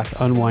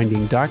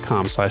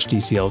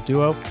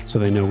mypathunwinding.com/DCLDuo so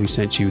they know we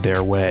sent you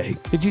their way.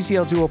 The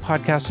DCL Duo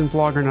podcast and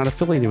vlog are not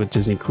affiliated with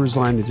Disney Cruise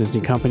Line, the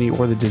Disney Company,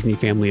 or the Disney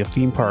family of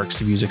theme parks.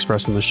 The views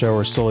expressed on the show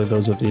are solely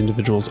those of the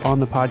individuals on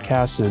the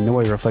podcast and in no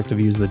way reflect the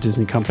views of the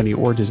Disney Company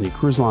or Disney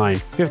Cruise Line.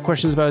 If you have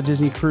questions about a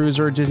Disney cruise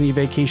or a Disney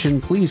vacation,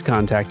 please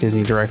contact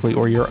Disney directly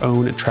or your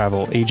own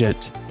travel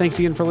agent. Thanks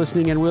again for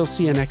listening, and we'll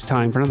see you next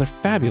time for another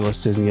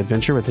fabulous Disney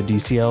adventure with the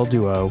DCL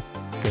Duo.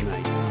 Good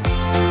night.